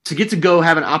to get to go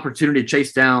have an opportunity to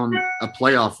chase down a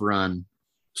playoff run.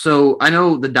 So I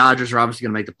know the Dodgers are obviously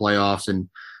going to make the playoffs. And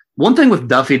one thing with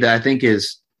Duffy that I think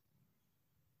is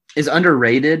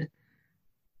underrated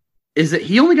is that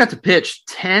he only got to pitch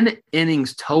 10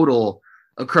 innings total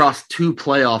across 2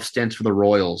 playoff stints for the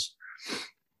Royals.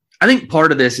 I think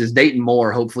part of this is Dayton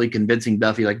Moore hopefully convincing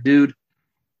Duffy, like, dude,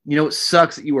 it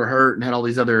sucks that you were hurt and had all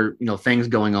these other, things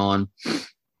going on.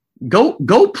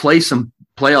 Go play some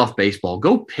playoff baseball.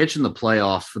 Go pitch in the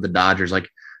playoffs for the Dodgers. Like,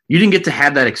 you didn't get to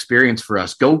have that experience for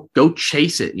us. Go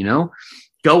chase it,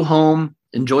 Go home,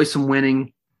 enjoy some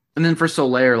winning. And then for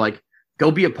Soler, like, go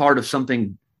be a part of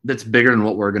something that's bigger than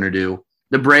what we're going to do.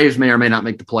 The Braves may or may not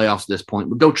make the playoffs at this point,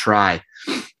 but go try.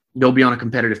 Go be on a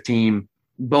competitive team.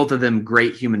 Both of them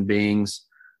great human beings.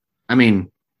 I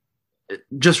mean,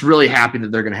 just really happy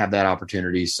that they're going to have that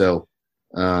opportunity. So,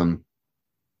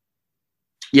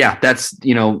 yeah, that's,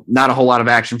 not a whole lot of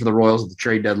action for the Royals at the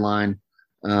trade deadline.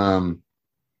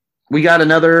 We got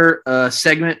another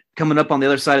segment coming up on the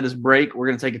other side of this break. We're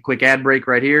going to take a quick ad break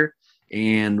right here,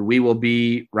 and we will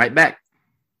be right back.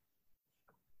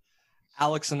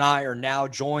 Alex and I are now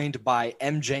joined by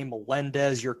MJ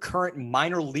Melendez, your current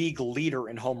minor league leader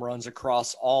in home runs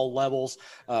across all levels.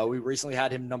 We recently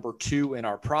had him number 2 in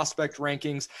our prospect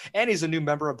rankings, and he's a new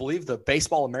member, I believe, the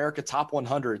Baseball America Top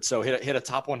 100. So hit a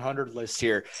Top 100 list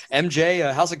here.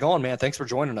 MJ, how's it going, man? Thanks for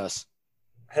joining us.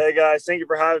 Hey, guys. Thank you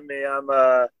for having me. I'm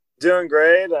doing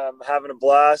great. I'm having a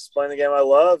blast playing the game I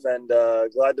love, and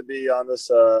glad to be on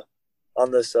this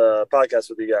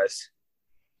podcast with you guys.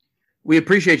 We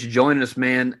appreciate you joining us,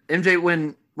 man. MJ,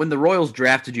 when the Royals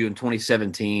drafted you in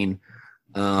 2017,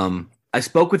 I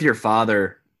spoke with your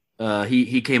father.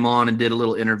 He came on and did a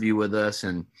little interview with us,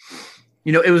 and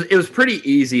it was pretty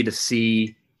easy to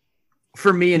see,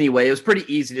 for me anyway. It was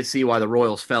pretty easy to see why the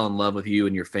Royals fell in love with you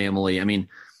and your family. I mean,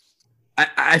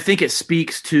 I think it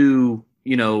speaks to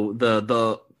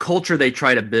the culture they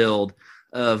try to build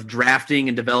of drafting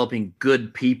and developing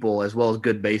good people as well as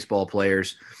good baseball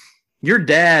players. Your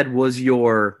dad was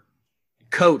your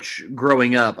coach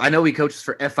growing up. I know he coaches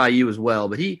for FIU as well,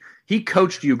 but he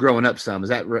coached you growing up some. Is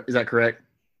that correct?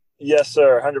 Yes,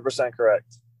 sir. 100%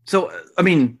 correct. So, I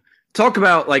mean, talk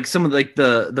about like some of like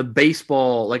the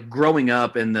baseball, like growing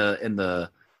up and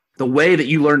the way that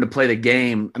you learned to play the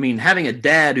game. I mean, having a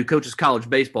dad who coaches college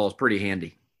baseball is pretty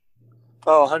handy.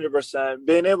 Oh, 100%.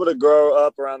 Being able to grow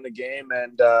up around the game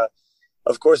and,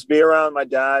 of course, be around my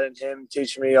dad and him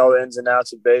teach me all the ins and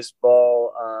outs of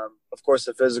baseball. Of course,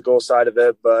 the physical side of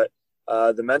it, but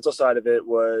the mental side of it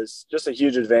was just a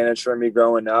huge advantage for me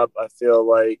growing up. I feel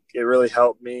like it really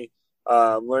helped me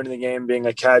learning the game, being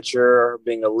a catcher,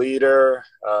 being a leader,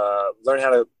 learning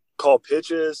how to call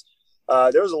pitches.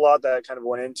 There was a lot that kind of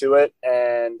went into it,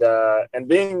 and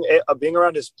being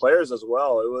around his players as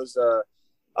well. It was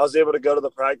I was able to go to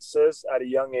the practices at a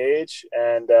young age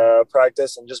and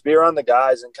practice and just be around the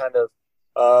guys and kind of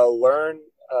learn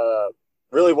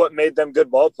really what made them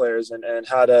good ball players and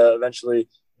how to eventually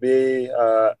be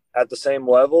at the same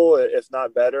level, if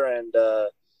not better, and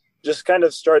just kind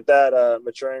of start that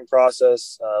maturing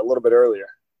process a little bit earlier.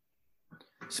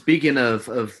 Speaking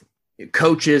of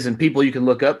coaches and people you can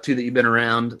look up to that you've been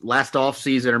around, last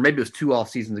offseason, or maybe it was 2 off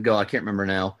seasons ago, I can't remember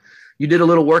now, you did a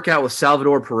little workout with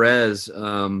Salvador Perez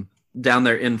down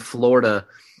there in Florida.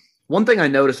 One thing I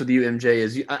noticed with you, MJ,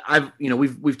 is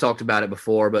we've talked about it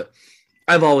before, but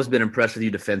I've always been impressed with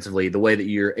you defensively. The way that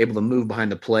you're able to move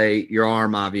behind the plate, your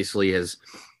arm obviously has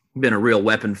been a real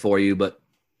weapon for you. But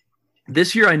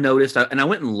this year I noticed, and I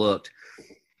went and looked.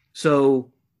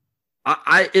 So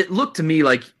it looked to me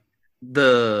like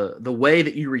the way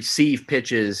that you receive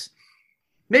pitches,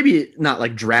 maybe not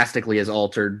like drastically has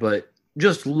altered, but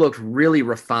just looked really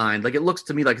refined. Like it looks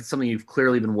to me like it's something you've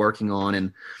clearly been working on.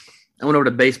 And I went over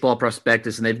to Baseball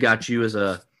Prospectus, and they've got you as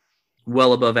a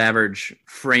well above average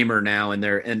framer now in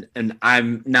there. And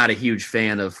I'm not a huge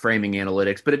fan of framing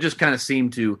analytics, but it just kind of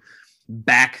seemed to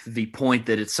back the point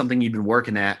that it's something you've been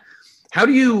working at. How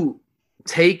do you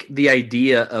take the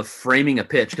idea of framing a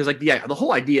pitch? Because like the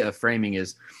whole idea of framing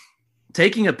is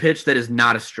taking a pitch that is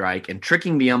not a strike and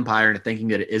tricking the umpire into thinking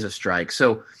that it is a strike.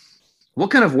 So what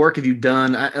kind of work have you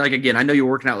done? Again, I know you're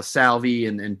working out with Salvi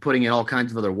and putting in all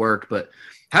kinds of other work, but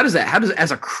how does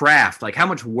as a craft, like how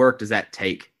much work does that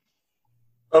take?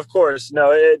 Of course.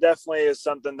 No, it definitely is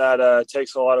something that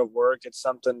takes a lot of work. It's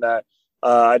something that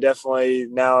I definitely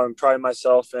now am priding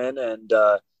myself in. And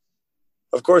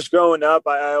of course, growing up,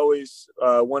 I always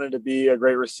wanted to be a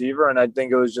great receiver. And I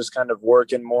think it was just kind of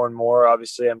working more and more.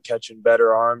 Obviously, I'm catching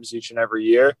better arms each and every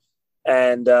year.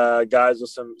 And guys with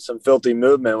some filthy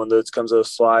movement, when it comes to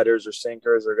those sliders or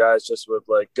sinkers, or guys just with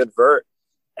like good vert.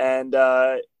 And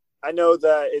I know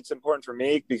that it's important for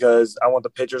me because I want the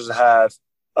pitchers to have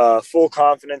full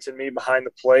confidence in me behind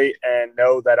the plate and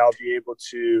know that I'll be able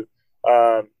to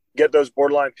get those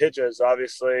borderline pitches.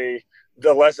 Obviously,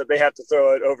 the less that they have to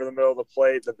throw it over the middle of the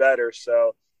plate, the better.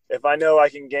 So if I know I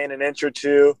can gain an inch or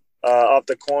two off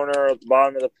the corner, at the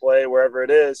bottom of the plate, wherever it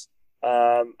is,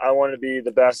 I want to be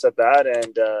the best at that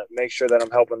and make sure that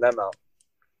I'm helping them out.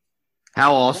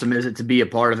 How awesome is it to be a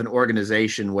part of an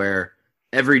organization where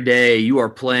every day you are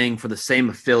playing for the same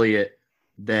affiliate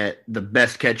that the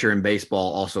best catcher in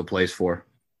baseball also plays for?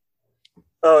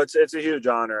 Oh, it's a huge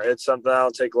honor. It's something I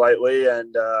don't take lightly,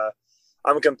 and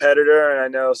I'm a competitor, and I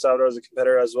know Salvador is a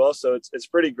competitor as well. So it's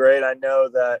pretty great. I know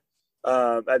that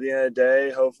at the end of the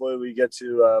day, hopefully we get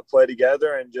to play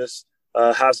together and just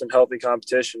have some healthy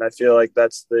competition. I feel like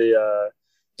that's the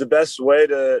best way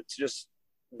to just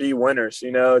be winners,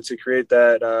 to create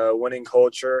that winning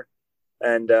culture.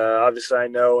 And obviously I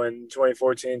know in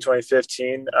 2014,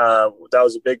 2015, that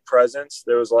was a big presence.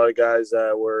 There was a lot of guys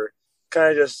that were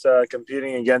kind of just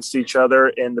competing against each other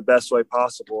in the best way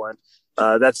possible.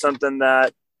 And that's something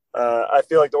that I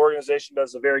feel like the organization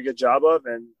does a very good job of,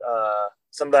 and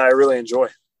something that I really enjoy.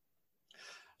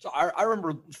 So I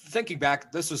remember thinking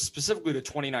back, this was specifically to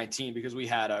 2019 because we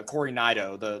had Corey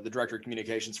Nido, the director of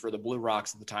communications for the Blue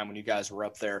Rocks at the time when you guys were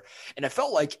up there. And it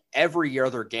felt like every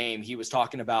other game he was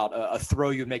talking about a throw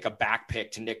you'd make a back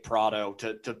pick to Nick Prado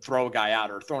to throw a guy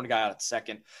out or throwing a guy out at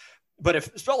second. But it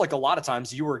felt like a lot of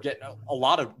times you were getting a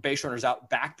lot of base runners out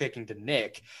back picking to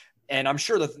Nick. And I'm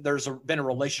sure that there's been a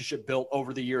relationship built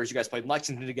over the years. You guys played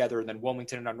Lexington together and then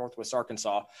Wilmington and Northwest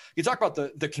Arkansas. You talk about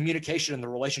the communication and the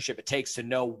relationship it takes to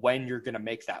know when you're going to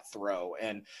make that throw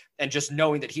and just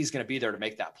knowing that he's going to be there to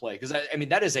make that play. Because, I mean,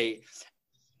 that is a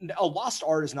lost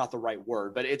art is not the right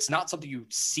word, but it's not something you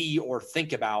see or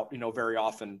think about, very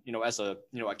often, as a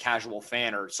casual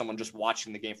fan or someone just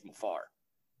watching the game from afar.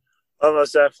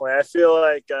 Almost definitely. I feel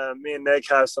like me and Nick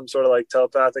have some sort of like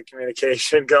telepathic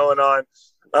communication going on.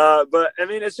 But I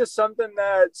mean, it's just something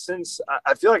that since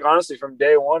I feel like honestly from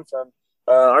day one, from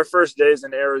our first days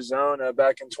in Arizona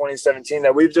back in 2017,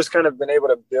 that we've just kind of been able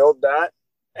to build that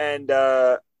and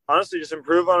honestly just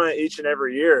improve on it each and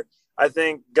every year. I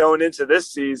think going into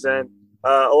this season,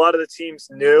 a lot of the teams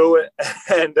knew,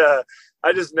 and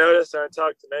I just noticed and I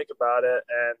talked to Nick about it,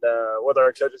 and with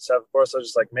our coaching staff, of course, I was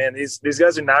just like, man, these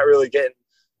guys are not really getting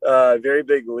very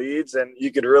big leads, and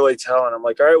you could really tell. And I'm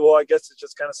like, all right, well, I guess it's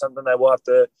just kind of something that we'll have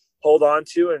to hold on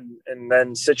to, and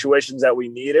then situations that we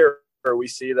need it or we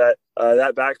see that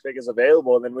that back pick is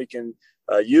available, and then we can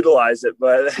utilize it.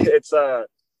 But it's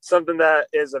something that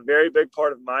is a very big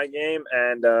part of my game,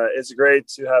 and it's great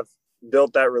to have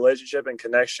built that relationship and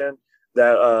connection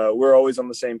that we're always on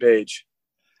the same page.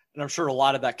 And I'm sure a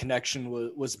lot of that connection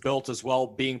was built as well,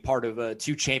 being part of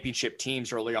two championship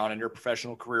teams early on in your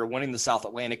professional career, winning the South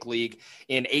Atlantic League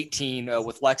in 18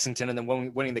 with Lexington and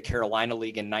then winning the Carolina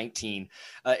League in 19.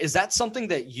 Is that something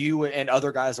that you and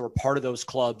other guys that were part of those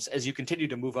clubs, as you continue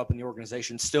to move up in the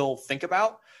organization, still think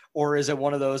about? Or is it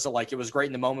one of those that, like, it was great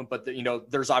in the moment, but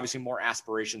there's obviously more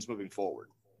aspirations moving forward?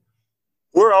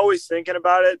 We're always thinking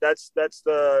about it. That's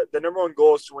the number one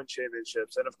goal is to win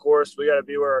championships. And of course we got to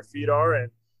be where our feet are.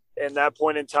 And in that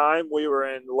point in time, we were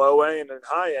in low A and in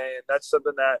high A, and that's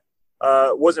something that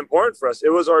was important for us.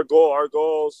 It was our goal. Our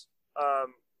goals,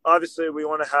 obviously, we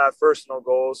want to have personal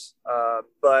goals,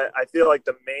 but I feel like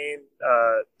the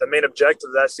main objective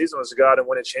of that season was to go out and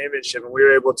win a championship, and we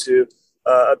were able to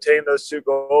obtain those two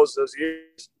goals those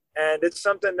years. And it's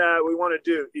something that we want to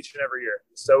do each and every year.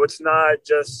 So it's not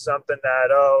just something that,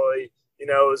 it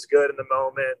was good in the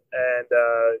moment and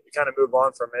you kind of move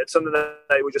on from it. It's something that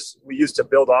we used to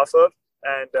build off of.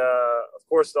 And, of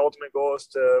course, the ultimate goal is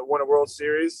to win a World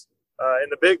Series in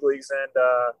the big leagues. And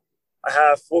I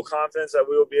have full confidence that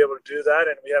we will be able to do that.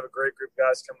 And we have a great group of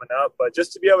guys coming up. But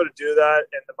just to be able to do that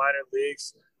in the minor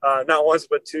leagues, not once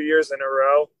but 2 years in a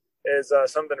row, is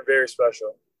something very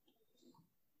special.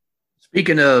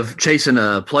 Speaking of chasing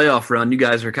a playoff run, you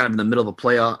guys are kind of in the middle of a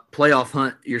playoff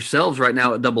hunt yourselves right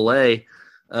now at Double-A.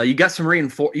 You got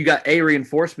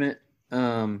reinforcement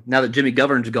now that Jimmy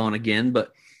Govern's gone again,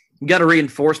 but you got a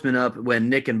reinforcement up when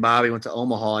Nick and Bobby went to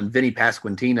Omaha and Vinny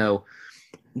Pasquantino.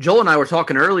 Joel and I were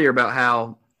talking earlier about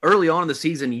how early on in the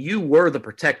season you were the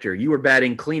protector. You were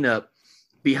batting cleanup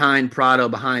behind Prado,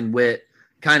 behind Witt,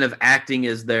 kind of acting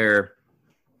as their,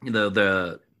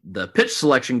 the pitch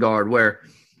selection guard where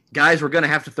guys were going to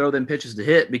have to throw them pitches to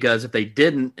hit because if they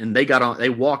didn't and they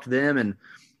walked them and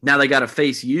now they got to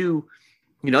face you,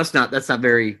 that's not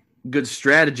very good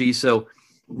strategy. So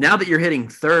now that you're hitting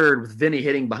third with Vinny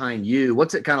hitting behind you,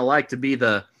 what's it kind of like to be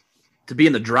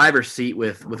in the driver's seat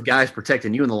with guys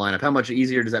protecting you in the lineup? How much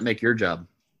easier does that make your job?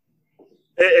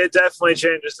 It definitely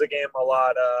changes the game a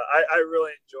lot. I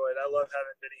really enjoy it. I love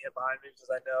having Vinny hit behind me because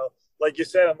I know, like you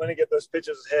said, I'm going to get those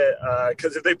pitches hit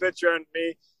because if they pitch around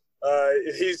me,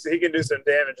 he can do some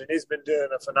damage, and he's been doing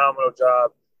a phenomenal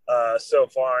job so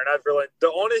far. And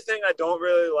the only thing I don't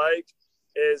really like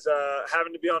is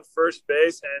having to be on first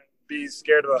base and be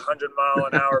scared of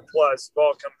 100-mile-an-hour plus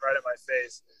ball coming right at my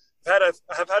face.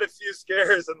 I've had a few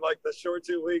scares in like the short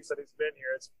 2 weeks that he's been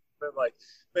here. It's been like,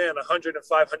 man, 105,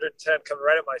 110 coming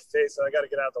right at my face, so I got to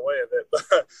get out of the way of it.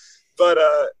 But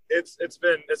it's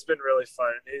been really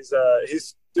fun.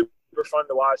 He's super fun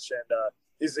to watch, and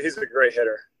he's a great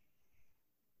hitter.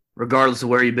 Regardless of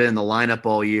where you've been in the lineup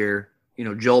all year,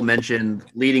 Joel mentioned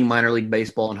leading minor league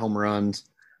baseball in home runs.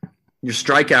 Your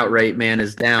strikeout rate, man,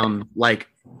 is down like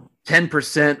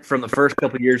 10% from the first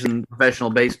couple of years in professional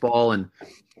baseball and,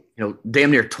 damn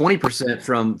near 20%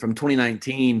 from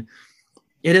 2019.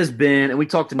 It has been, and we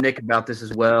talked to Nick about this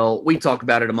as well. We talk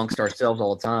about it amongst ourselves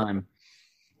all the time.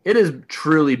 It has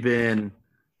truly been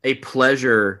a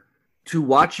pleasure to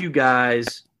watch you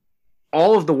guys,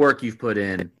 all of the work you've put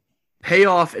in, pay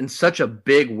off in such a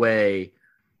big way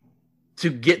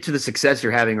to get to the success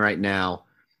you're having right now.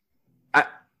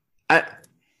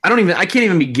 I can't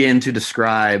even begin to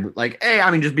describe, like, A,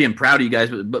 just being proud of you guys,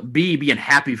 but B, being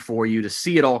happy for you to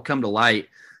see it all come to light.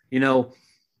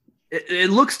 It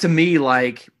looks to me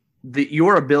like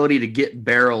your ability to get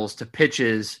barrels to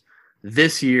pitches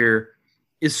this year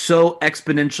is so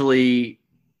exponentially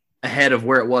ahead of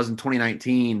where it was in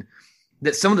 2019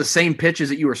 that some of the same pitches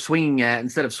that you were swinging at,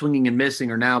 instead of swinging and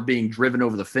missing, are now being driven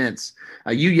over the fence.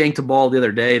 You yanked a ball the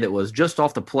other day that was just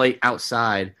off the plate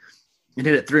outside and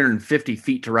hit it 350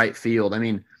 feet to right field.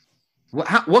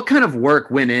 What kind of work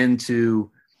went into,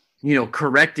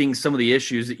 correcting some of the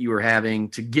issues that you were having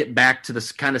to get back to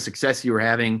the kind of success you were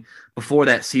having before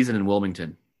that season in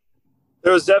Wilmington?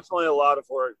 There was definitely a lot of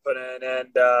work put in, and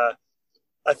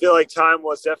I feel like time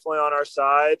was definitely on our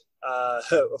side.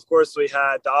 Of course, we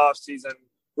had the off season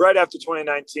right after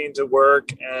 2019 to work,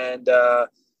 and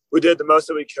we did the most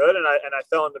that we could. And I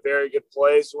fell into a very good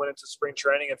place. Went into spring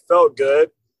training and felt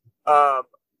good.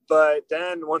 But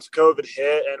then once COVID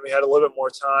hit and we had a little bit more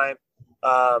time,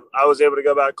 I was able to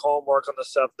go back home, work on the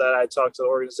stuff that I talked to the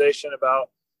organization about,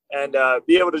 and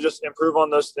be able to just improve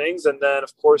on those things. And then,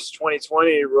 of course,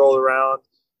 2020 rolled around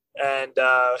and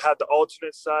had the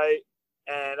alternate site.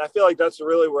 And I feel like that's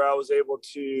really where I was able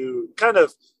to kind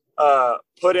of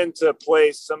put into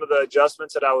place some of the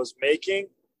adjustments that I was making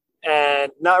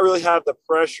and not really have the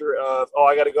pressure of,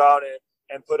 I got to go out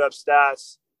and put up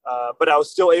stats. But I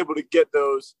was still able to get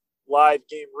those live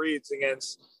game reads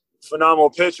against phenomenal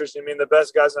pitchers. The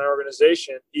best guys in our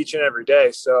organization each and every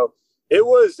day. So it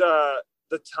was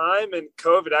the time, and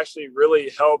COVID actually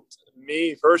really helped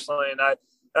me personally. And I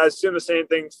assume the same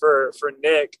thing for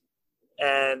Nick.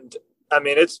 And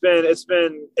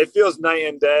it feels night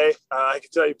and day. I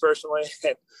can tell you personally.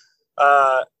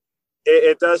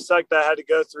 It does suck that I had to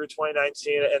go through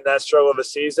 2019 and that struggle of a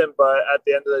season. But at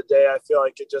the end of the day, I feel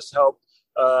like it just helped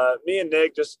me and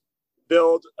Nick just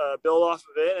build off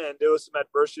of it, and there was some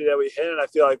adversity that we hit, and I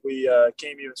feel like we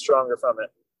came even stronger from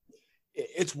it.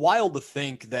 it's wild to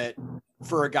think that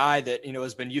for a guy that,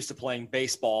 has been used to playing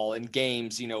baseball and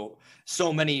games,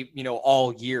 so many,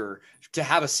 all year, to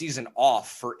have a season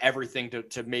off for everything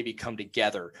to maybe come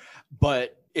together.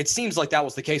 But it seems like that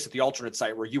was the case with the alternate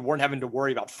site, where you weren't having to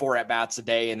worry about 4 at-bats a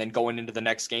day and then going into the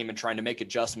next game and trying to make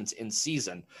adjustments in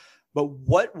season. But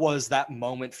what was that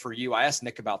moment for you? I asked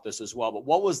Nick about this as well, but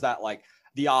what was that, like,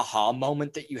 the aha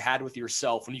moment that you had with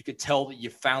yourself when you could tell that you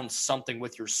found something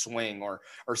with your swing or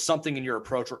something in your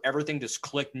approach where everything just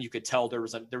clicked and you could tell there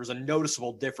was a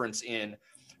noticeable difference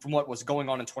from what was going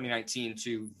on in 2019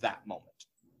 to that moment?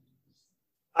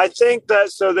 I think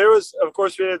that, so there was, of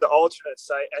course, we did the alternate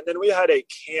site, and then we had a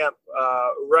camp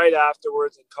right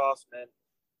afterwards in Kaufman,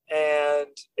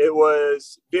 and it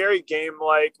was very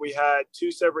game-like. We had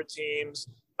 2 separate teams.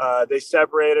 They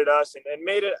separated us and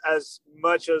made it as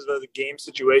much as a game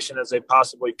situation as they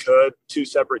possibly could, 2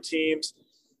 separate teams.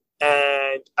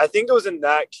 And I think it was in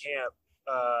that camp,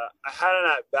 I had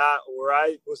an at-bat where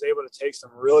I was able to take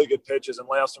some really good pitches and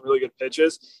lay off some really good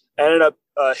pitches. I ended up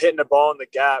hitting the ball in the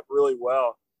gap really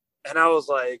well. And I was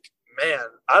like, man,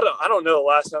 I don't know the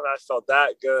last time I felt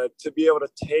that good, to be able to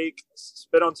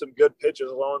spit on some good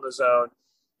pitches low in the zone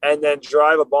and then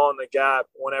drive a ball in the gap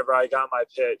whenever I got my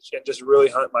pitch and just really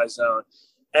hunt my zone.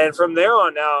 And from there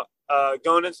on out,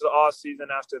 going into the off season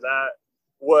after that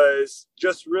was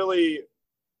just really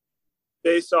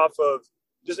based off of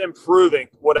just improving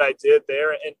what I did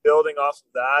there and building off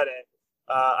of that. And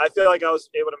I feel like I was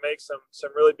able to make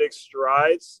some really big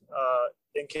strides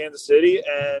in Kansas City,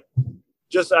 and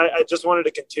I just wanted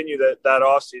to continue that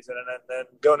off season, and then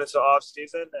going into off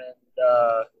season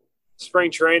and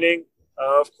spring training,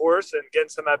 of course, and getting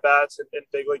some at bats in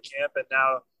big league camp, and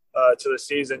now to the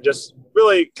season, just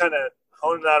really kind of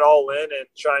honing that all in and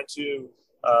trying to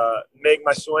make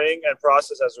my swing and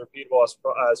process as repeatable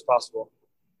as possible.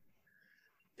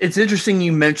 It's interesting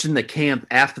you mentioned the camp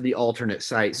after the alternate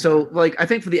site. So, like, I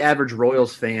think for the average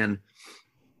Royals fan,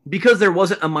 because there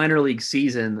wasn't a minor league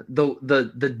season,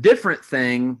 the different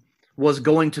thing was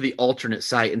going to the alternate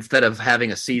site instead of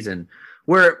having a season,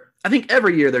 where I think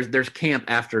every year there's camp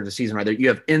after the season, right? You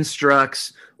have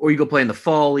instructs, or you go play in the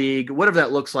fall league, whatever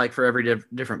that looks like for every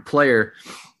different player.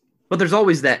 But there's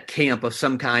always that camp of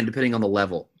some kind, depending on the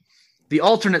level. The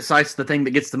alternate site's the thing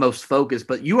that gets the most focus,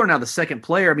 but you are now the second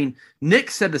player. I mean, Nick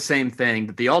said the same thing,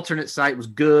 that the alternate site was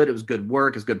good. It was good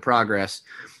work. It was good progress.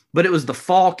 But it was the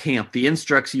fall camp, the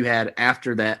instructs you had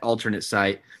after that alternate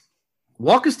site.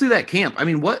 Walk us through that camp. I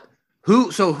mean, who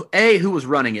was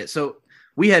running it? So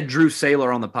we had Drew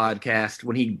Saylor on the podcast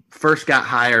when he first got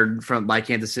hired by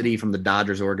Kansas City from the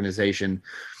Dodgers organization.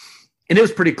 And it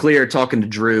was pretty clear talking to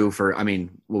Drew for,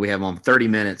 we have on 30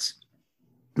 minutes,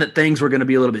 that things were going to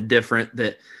be a little bit different,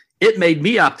 that it made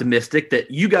me optimistic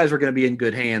that you guys were going to be in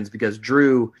good hands, because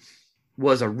Drew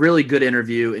was a really good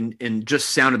interview and just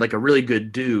sounded like a really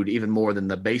good dude, even more than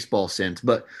the baseball sense.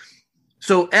 But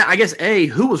so I guess,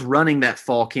 who was running that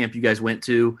fall camp you guys went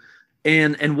to,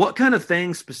 and what kind of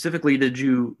things specifically did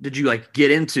you like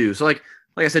get into? So like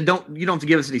I said, you don't have to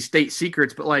give us any state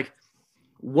secrets, but like,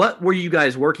 what were you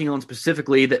guys working on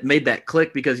specifically that made that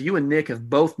click? Because you and Nick have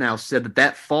both now said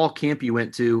that fall camp you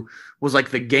went to was like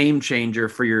the game changer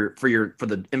for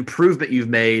the improvement you've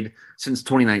made since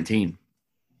 2019.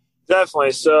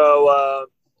 Definitely. So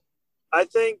I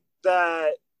think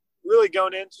that really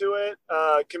going into it,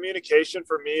 communication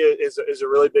for me is a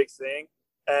really big thing,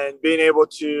 and being able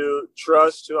to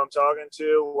trust who I'm talking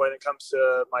to when it comes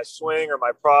to my swing or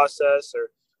my process or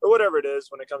whatever it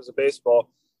is when it comes to baseball.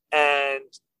 And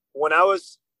when I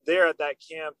was there at that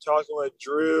camp talking with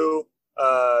Drew,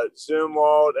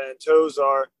 Zumwalt, and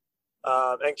Tozar,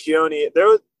 and Keone,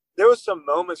 there was some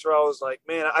moments where I was like,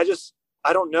 man,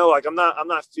 I don't know, like I'm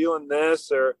not feeling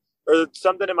this, or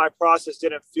something in my process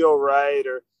didn't feel right,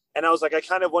 and I was like, I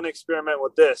kind of want to experiment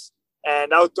with this.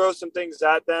 And I would throw some things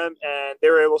at them, and they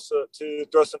were able to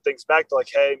throw some things back to like,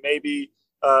 hey, maybe,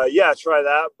 try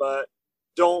that, but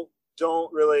don't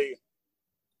really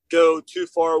go too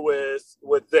far with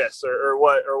this or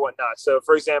whatnot. So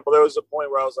for example, there was a point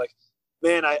where I was like,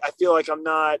 man, I feel like I'm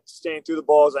not staying through the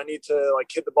balls. I need to like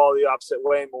hit the ball the opposite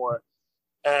way more.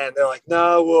 And they're like,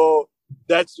 no, well,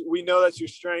 we know that's your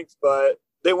strength, but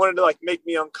they wanted to like make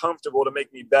me uncomfortable to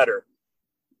make me better.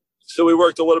 So we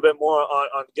worked a little bit more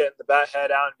on getting the bat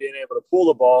head out and being able to pull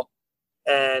the ball.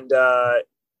 And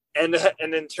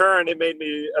in turn, it made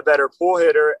me a better pull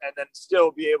hitter, and then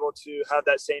still be able to have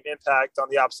that same impact on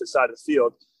the opposite side of the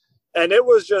field. And it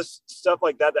was just stuff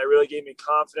like that that really gave me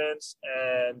confidence.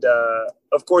 And,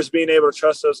 of course, being able to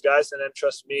trust those guys and then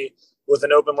trust me with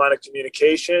an open line of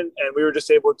communication. And we were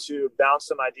just able to bounce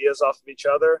some ideas off of each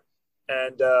other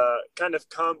and kind of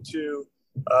come to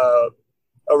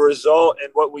a result and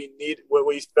what we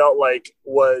felt like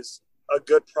was a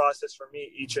good process for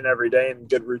me each and every day and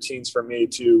good routines for me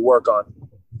to work on.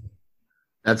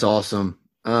 That's awesome.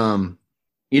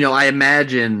 I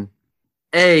imagine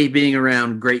being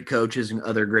around great coaches and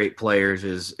other great players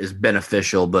is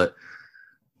beneficial, but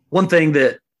one thing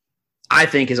that I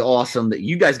think is awesome that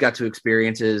you guys got to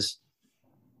experience is,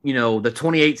 the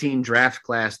 2018 draft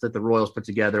class that the Royals put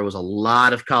together was a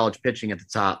lot of college pitching at the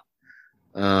top.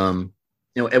 And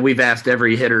we've asked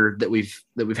every hitter that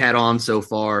we've had on so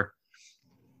far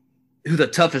who the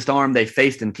toughest arm they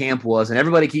faced in camp was, and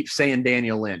everybody keeps saying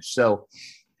Daniel Lynch. So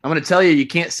I'm going to tell you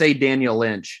can't say Daniel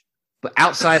Lynch, but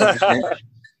outside of Lynch,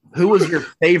 who was your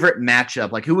favorite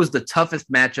matchup? Like, who was the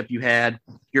toughest matchup you had,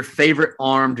 your favorite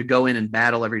arm to go in and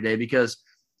battle every day? Because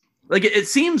it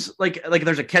seems like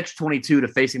there's a catch-22 to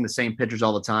facing the same pitchers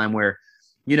all the time where,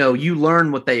 you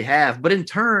learn what they have, but in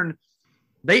turn,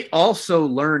 they also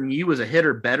learn you as a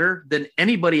hitter better than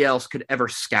anybody else could ever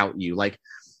scout you. Like,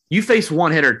 you face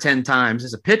one hitter 10 times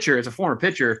as a former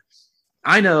pitcher.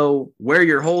 I know where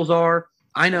your holes are.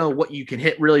 I know what you can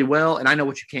hit really well, and I know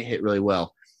what you can't hit really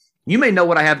well. You may know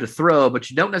what I have to throw, but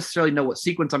you don't necessarily know what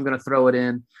sequence I'm going to throw it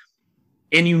in.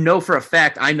 And for a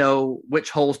fact, I know which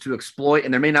holes to exploit,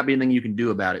 and there may not be anything you can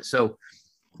do about it. So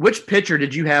which pitcher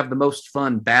did you have the most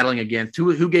fun battling against?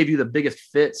 Who gave you the biggest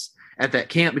fits at that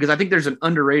camp? Because I think there's an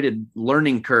underrated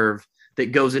learning curve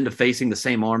that goes into facing the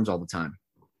same arms all the time.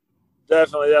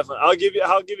 Definitely. I'll give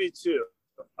you two.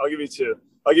 I'll give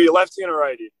you lefty and a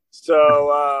righty.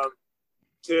 So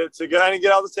to go ahead and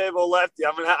get on the table, lefty.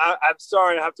 I'm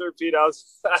sorry, I have to repeat. I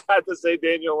had to say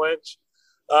Daniel Lynch.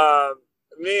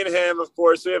 Me and him, of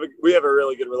course, we have a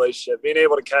really good relationship. Being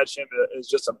able to catch him is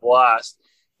just a blast.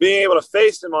 Being able to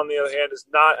face him, on the other hand, is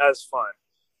not as fun.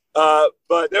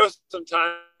 But there was some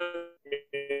time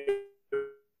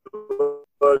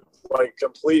like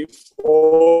complete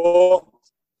fool.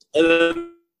 And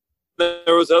then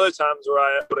there was other times where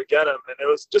I able to get him, and it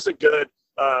was just a good,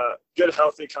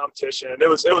 healthy competition. And it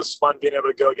was fun being able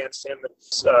to go against him,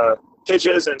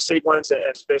 pitches and sequence and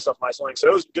based off my swing. So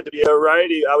it was good to be a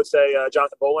righty. I would say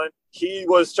Jonathan Bolin. He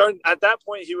was starting at that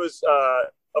point. He was,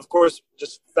 of course,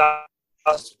 just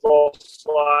fastball,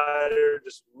 slider,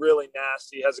 just really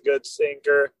nasty. Has a good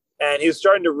sinker, and he was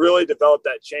starting to really develop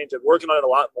that changeup, working on it a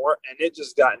lot more, and it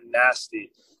just got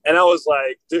nasty. And I was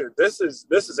like, dude, this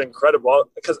is incredible.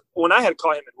 Because when I had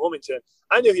caught him in Wilmington,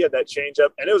 I knew he had that changeup,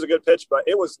 and it was a good pitch, but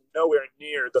it was nowhere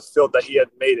near the field that he had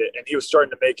made it, and he was starting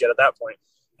to make it at that point.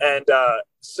 And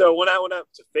so when I went up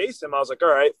to face him, I was like, all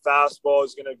right, fastball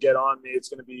is going to get on me. It's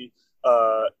going to be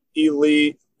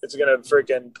elite. It's going to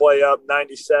freaking play up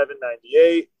 97,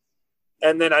 98.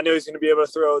 And then I knew he's going to be able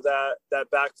to throw that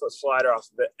back foot slider off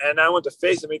of it. And I went to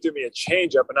face him. He threw me a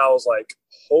changeup, and I was like,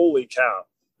 holy cow.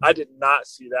 I did not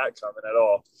see that coming at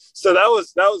all. So that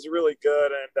was really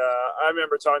good. And I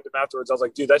remember talking to him afterwards. I was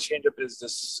like, dude, that changeup is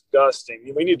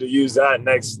disgusting. We need to use that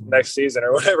next season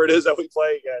or whatever it is that we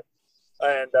play again.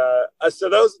 And so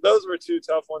those were two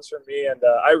tough ones for me, and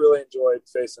I really enjoyed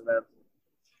facing them.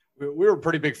 We were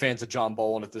pretty big fans of John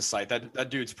Bolin at this site. That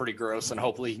dude's pretty gross, and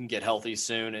hopefully he can get healthy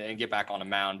soon and get back on a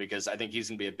mound, because I think he's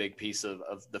going to be a big piece of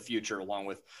the future, along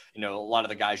with, a lot of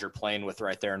the guys you're playing with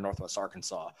right there in Northwest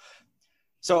Arkansas.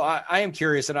 So I am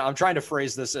curious, and I'm trying to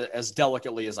phrase this as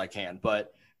delicately as I can,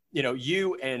 but,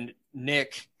 you and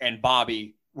Nick and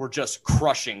Bobby were just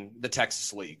crushing the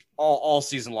Texas League all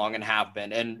season long and have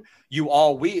been. And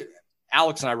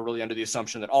Alex and I were really under the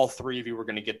assumption that all three of you were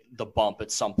going to get the bump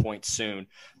at some point soon.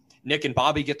 Nick and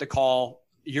Bobby get the call.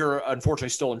 You're unfortunately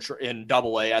still in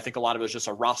Double-A. I think a lot of it is just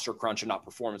a roster crunch and not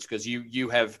performance, because you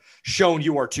have shown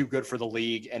you are too good for the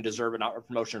league and deserve a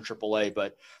promotion in Triple-A.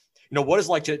 But what is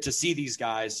it like to see these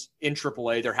guys in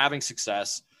Triple-A? They're having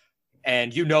success,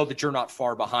 and that you're not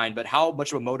far behind. But how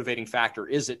much of a motivating factor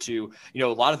is it to, a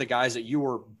lot of the guys that you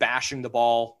were bashing the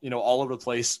ball, all over the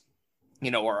place,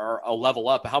 are a level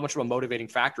up? How much of a motivating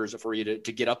factor is it for you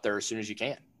to get up there as soon as you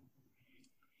can?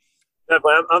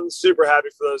 Definitely. I'm super happy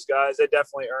for those guys. They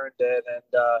definitely earned it.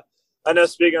 And I know,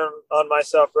 speaking on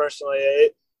myself personally,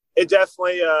 it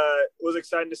definitely was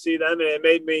exciting to see them, and it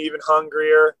made me even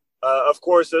hungrier. Of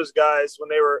course, those guys, when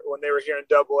they were here in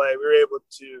Double-A, we were able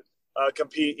to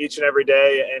compete each and every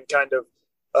day and kind of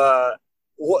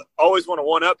always want to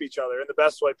one-up each other in the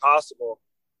best way possible.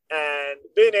 And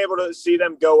being able to see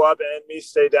them go up and me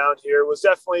stay down here was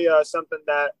definitely something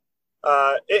that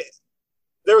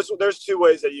there's two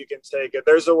ways that you can take it.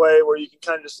 There's a way where you can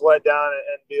kind of just let down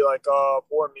and be like, oh,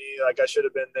 poor me, like I should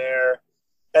have been there.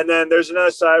 And then there's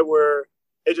another side where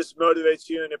it just motivates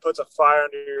you and it puts a fire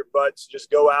under your butt to just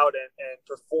go out and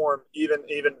perform even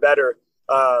better.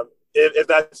 If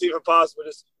that's even possible,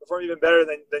 just perform even better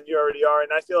than you already are.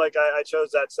 And I feel like I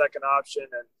chose that second option.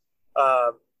 And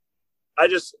I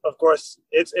just, of course,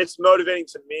 it's motivating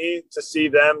to me to see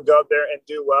them go up there and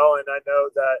do well. And I know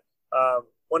that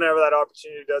whenever that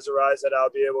opportunity does arise, that I'll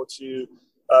be able to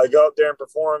go up there and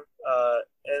perform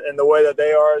in the way that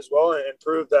they are as well, and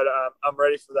prove that I'm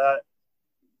ready for that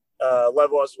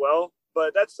level as well.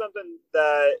 But that's something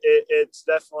that it's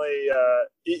definitely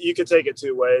you could take it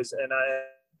two ways, and I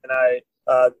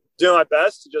do my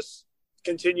best to just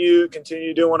continue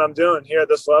doing what I'm doing here at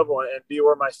this level and be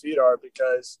where my feet are,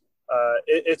 because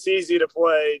it's easy to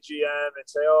play GM and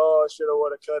say, oh, I should have,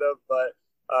 would have, could have, but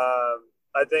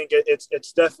I think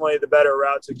it's definitely the better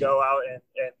route to go out and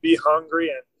be hungry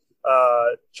and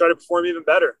try to perform even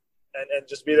better and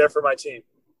just be there for my team.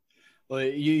 Well,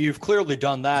 you've clearly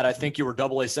done that. I think you were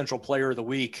AA Central Player of the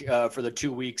Week for the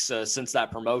 2 weeks since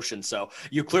that promotion. So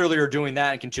you clearly are doing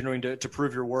that and continuing to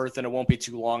prove your worth. And it won't be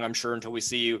too long, I'm sure, until we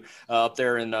see you up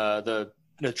there in the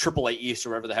AAA East or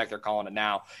whatever the heck they're calling it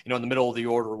now, in the middle of the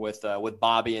order with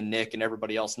Bobby and Nick and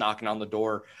everybody else knocking on the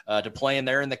door to play in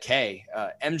there in the K.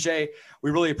 MJ,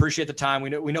 we really appreciate the time.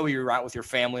 We know you're out with your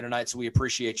family tonight, so we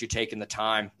appreciate you taking the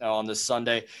time on this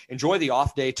Sunday. Enjoy the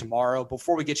off day tomorrow.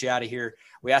 Before we get you out of here,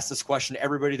 we ask this question to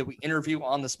everybody that we interview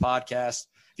on this podcast.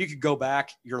 If you could go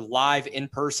back, you're live in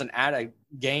person at a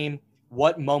game,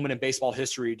 what moment in baseball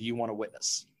history do you want to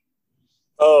witness?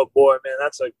 Oh, boy, man,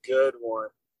 that's a good one.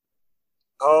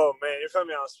 Oh, man, you're putting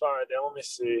me on the spot right there. Let me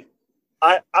see.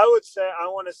 I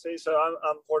want to say, so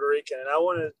I'm Puerto Rican, and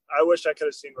I wish I could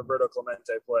have seen Roberto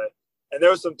Clemente play. And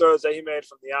there were some throws that he made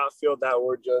from the outfield that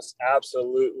were just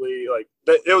absolutely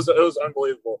it was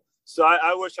unbelievable. So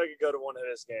I wish I could go to one of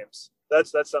his games.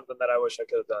 That's something that I wish I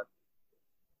could have done.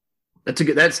 That's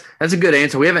a good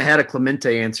answer. We haven't had a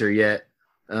Clemente answer yet.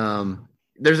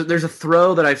 There's a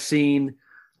throw that I've seen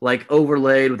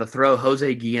overlaid with a throw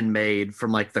Jose Guillen made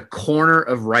from the corner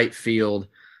of right field.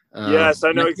 Yes,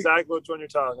 I know exactly which one you're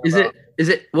talking about.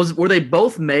 Were they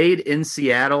both made in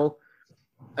Seattle?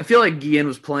 I feel like Guillen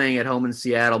was playing at home in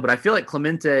Seattle, but I feel like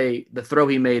Clemente, the throw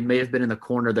he made may have been in the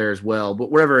corner there as well.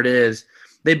 But wherever it is,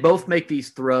 they both make these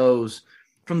throws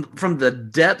from the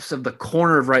depths of the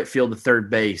corner of right field to third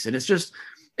base. And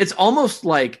it's almost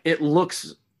like it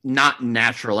looks not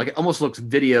natural. It almost looks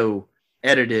video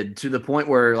edited to the point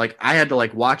where I had to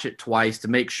watch it twice to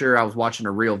make sure I was watching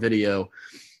a real video,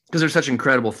 because they're such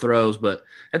incredible throws. But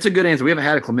that's a good answer. We haven't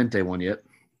had a Clemente one yet.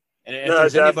 And if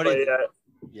there's anybody,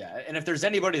 and if there's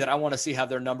anybody that I want to see have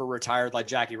their number retired like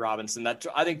Jackie Robinson, that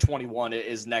I think 21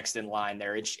 is next in line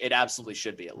there. It absolutely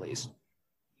should be, at least.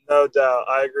 No doubt.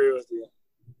 I agree with you.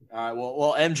 All right.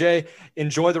 Well, MJ,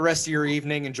 enjoy the rest of your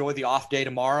evening. Enjoy the off day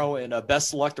tomorrow, and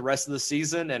best of luck the rest of the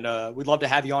season. And we'd love to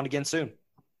have you on again soon.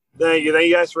 Thank you. Thank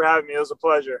you guys for having me. It was a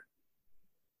pleasure.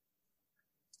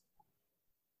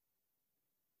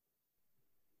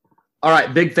 All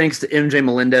right. Big thanks to MJ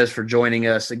Melendez for joining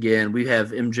us again. We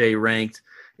have MJ ranked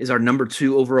as our number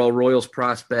 2 overall Royals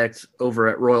prospect over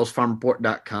at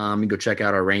RoyalsFarmReport.com. You can go check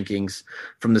out our rankings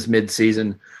from this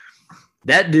midseason.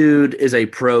 That dude is a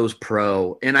pro's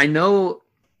pro. And I know,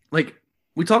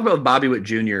 we talk about Bobby Witt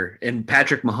Jr. and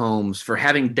Patrick Mahomes for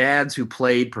having dads who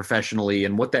played professionally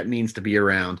and what that means to be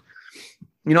around.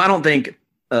 I don't think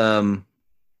Mr.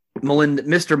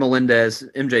 Melendez,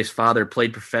 MJ's father,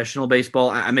 played professional baseball.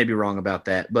 I may be wrong about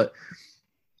that. But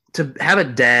to have a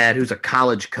dad who's a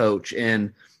college coach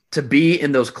and to be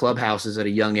in those clubhouses at a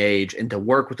young age and to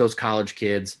work with those college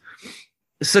kids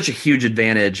is such a huge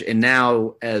advantage. And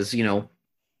now as a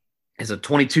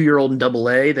 22-year-old in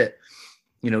AA that,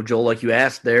 Joel, like you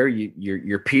asked there,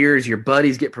 your peers, your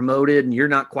buddies get promoted and you're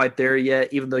not quite there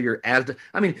yet, even though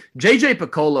JJ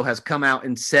Piccolo has come out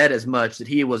and said as much that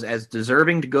he was as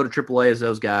deserving to go to AAA as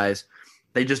those guys.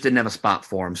 They just didn't have a spot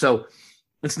for him. So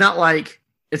it's not like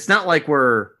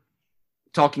we're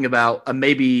talking about a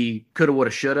maybe coulda, woulda,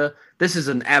 shoulda. This is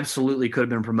an absolutely could have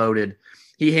been promoted.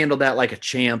 He handled that like a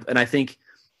champ. And I think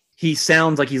he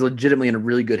sounds like he's legitimately in a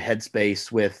really good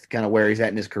headspace with kind of where he's at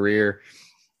in his career.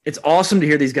 It's awesome to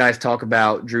hear these guys talk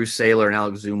about Drew Saylor and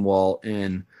Alex Zumwalt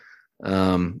and,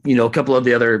 a couple of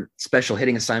the other special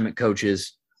hitting assignment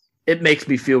coaches. It makes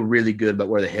me feel really good about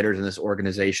where the hitters in this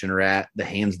organization are at, the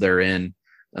hands they're in.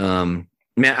 And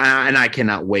I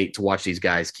cannot wait to watch these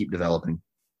guys keep developing.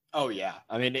 Oh, yeah.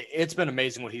 It's been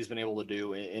amazing what he's been able to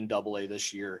do in AA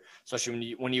this year,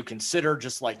 especially when you consider,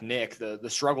 just like Nick, the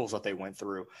struggles that they went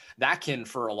through. That can,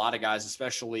 for a lot of guys,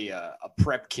 especially a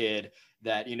prep kid,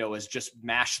 that, has just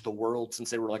mashed the world since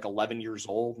they were like 11 years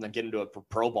old, and then get into a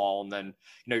pro ball. And then,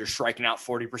 you're striking out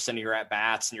 40% of your at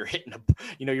bats, and you're hitting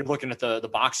you're looking at the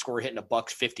box score, hitting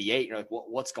 $158. You're like,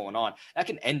 what's going on? That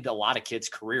can end a lot of kids'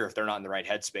 career if they're not in the right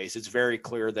headspace. It's very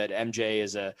clear that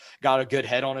MJ got a good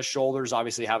head on his shoulders.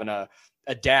 Obviously having a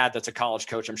dad that's a college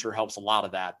coach, I'm sure helps a lot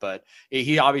of that, but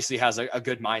he obviously has a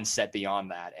good mindset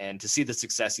beyond that. And to see the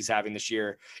success he's having this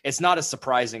year, it's not as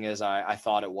surprising as I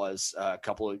thought it was a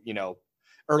couple of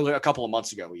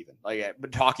months ago, even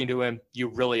but talking to him, you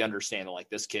really understand that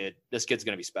this kid's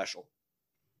going to be special.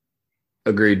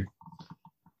 Agreed.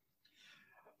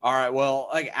 All right. Well,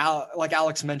 like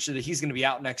Alex mentioned, he's going to be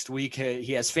out next week.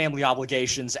 He has family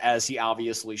obligations, as he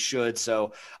obviously should.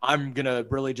 So I'm going to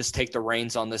really just take the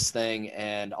reins on this thing,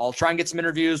 and I'll try and get some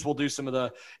interviews. We'll do some of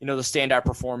the, the standout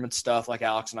performance stuff like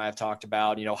Alex and I have talked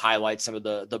about, highlight some of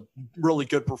the really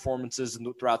good performances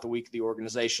throughout the week of the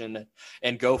organization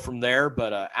and go from there.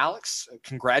 But Alex,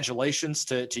 congratulations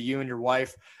to you and your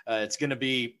wife. It's going to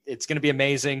be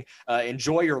amazing.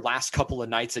 Enjoy your last couple of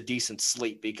nights of decent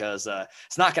sleep, because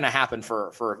it's not going to happen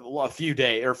for a few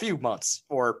days or a few months.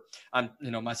 Or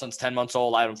my son's 10 months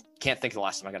old. Can't think of the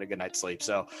last time I got a good night's sleep.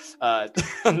 So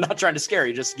I'm not trying to scare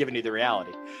you, just giving you the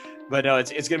reality. But no,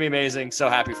 it's going to be amazing. So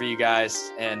happy for you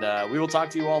guys. And we will talk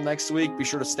to you all next week. Be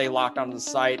sure to stay locked onto the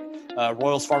site,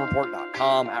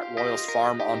 RoyalsFarmReport.com,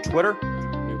 @RoyalsFarm on Twitter.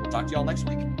 We will talk to you all next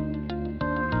week.